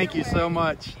 Thank you so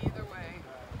much. Either way.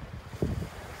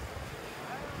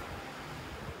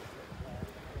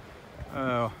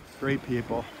 Oh, great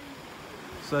people.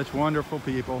 Such wonderful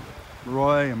people.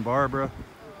 Roy and Barbara.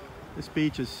 This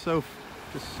beach is just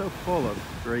so full of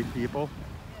great people.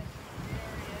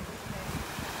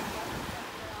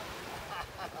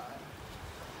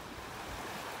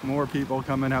 More people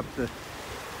coming up to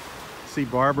see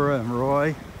Barbara and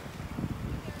Roy.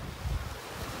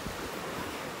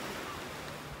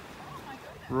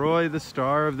 Roy, the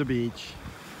star of the beach.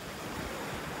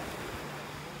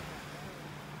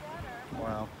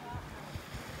 Wow.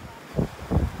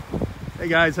 Hey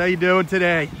guys, how you doing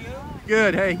today?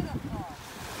 Good, hey.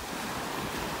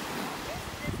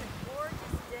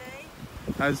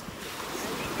 I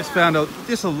just found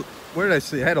where did I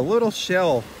see? It had a little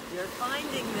shell. You're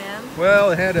finding them.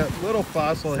 Well, it had a little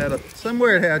fossil. It had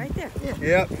somewhere it had. Right there.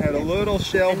 Yeah. Yep, had a little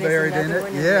shell And buried in it.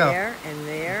 One Yeah. There and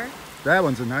there. That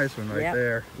one's a nice one right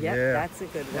there. Yep, Yeah. that's a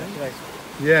good one.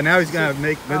 Yeah, now he's gonna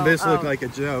make this look like a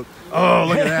joke. Oh,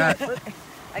 look at that.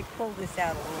 I pulled this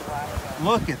out a little while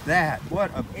ago. Look at that.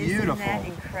 What a beautiful. Isn't that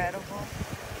incredible?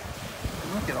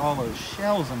 Look at all those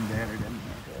shells embedded in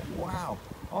there. Wow.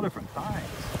 All different kinds.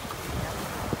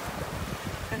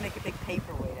 Gonna make a big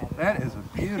paperweight out of it. That is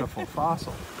a beautiful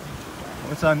fossil.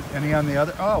 What's on any on the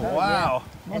other? Oh, wow.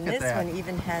 Yeah. Look And at this that. one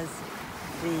even has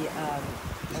the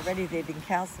already they've been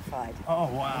calcified. Oh,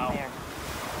 wow. There.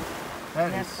 That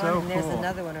And is that's so fun. cool. And there's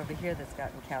another one over here that's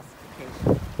gotten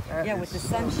calcification. That Yeah, is with the so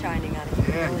sun shining on it.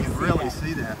 Yeah, you can really that.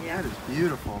 see that. Yeah. That is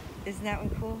beautiful. Isn't that one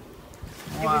cool?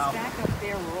 Wow. It was back up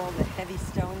there where all the heavy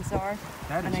stones are.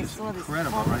 That and is I just saw this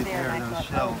incredible hole right there, there, and I those thought,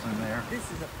 shells oh, in there. This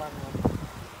is a fun one.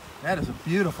 That is a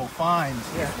beautiful find.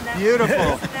 Isn't that Beautiful.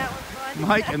 Isn't that one fun?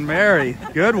 Mike and Mary,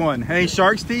 good one. Hey,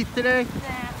 shark's teeth today? Nah,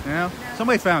 Yeah. no.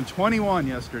 Somebody found 21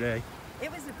 yesterday.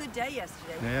 It was a good day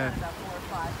yesterday. We Yeah. found about 4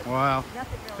 or 5. Wow.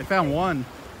 Nothing really They found big. one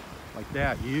like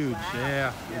that, huge. Wow.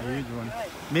 Yeah, a Good, huge one.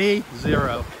 good. Me,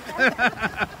 0.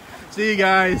 See you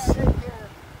guys. Take care.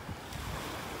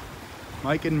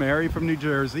 Mike and Mary from New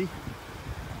Jersey.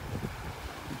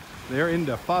 They're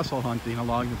into fossil hunting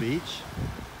along the beach.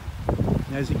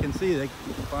 And as you can see, they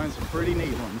can find some pretty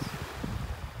neat ones.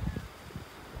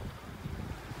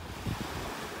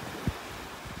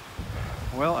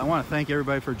 Well, I want to thank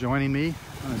everybody for joining me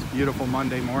on this beautiful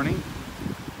Monday morning.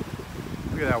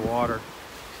 Look at that water.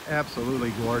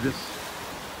 Absolutely gorgeous.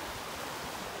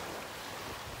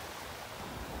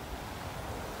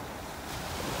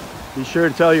 Be sure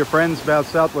to tell your friends about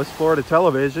Southwest Florida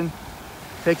Television.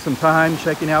 Take some time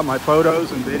checking out my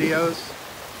photos and videos.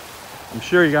 I'm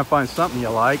sure you're going to find something you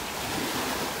like.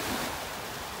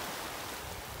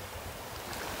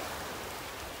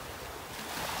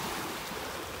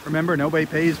 Remember, nobody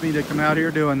pays me to come out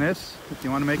here doing this. If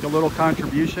you want to make a little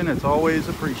contribution, it's always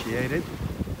appreciated.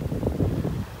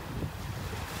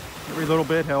 Every little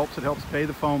bit helps. It helps pay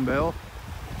the phone bill.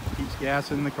 Keeps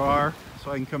gas in the car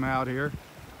so I can come out here.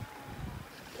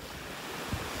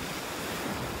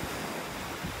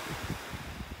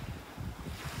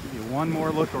 Give you one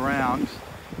more look around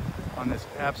on this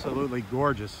absolutely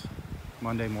gorgeous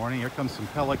Monday morning. Here comes some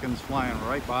pelicans flying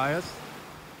right by us.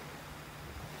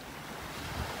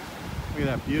 Look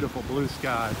at that beautiful blue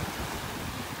sky.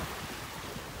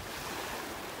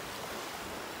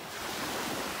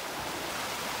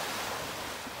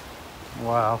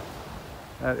 Wow,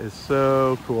 that is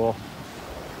so cool.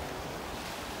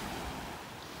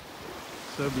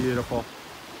 So beautiful.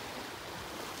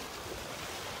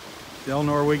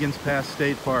 Delnor-Wiggins Pass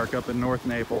State Park up in North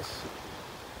Naples.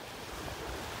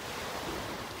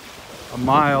 A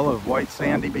mile of white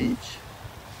sandy beach.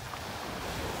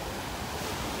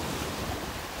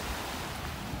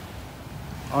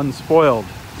 Unspoiled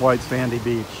white sandy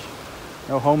beach.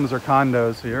 No homes or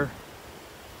condos here.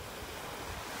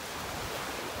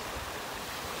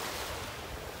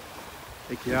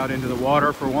 Take you out into the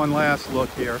water for one last look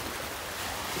here.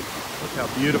 Look how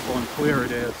beautiful and clear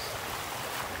it is.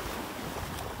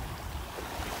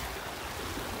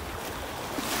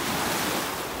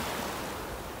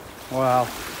 Wow.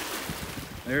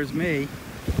 There's me.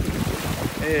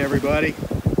 Hey everybody.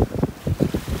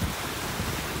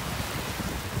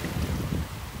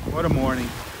 What a morning.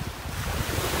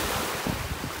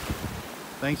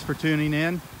 Thanks for tuning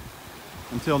in.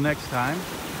 Until next time,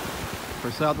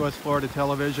 for Southwest Florida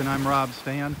Television, I'm Robb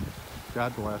Stan.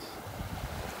 God bless.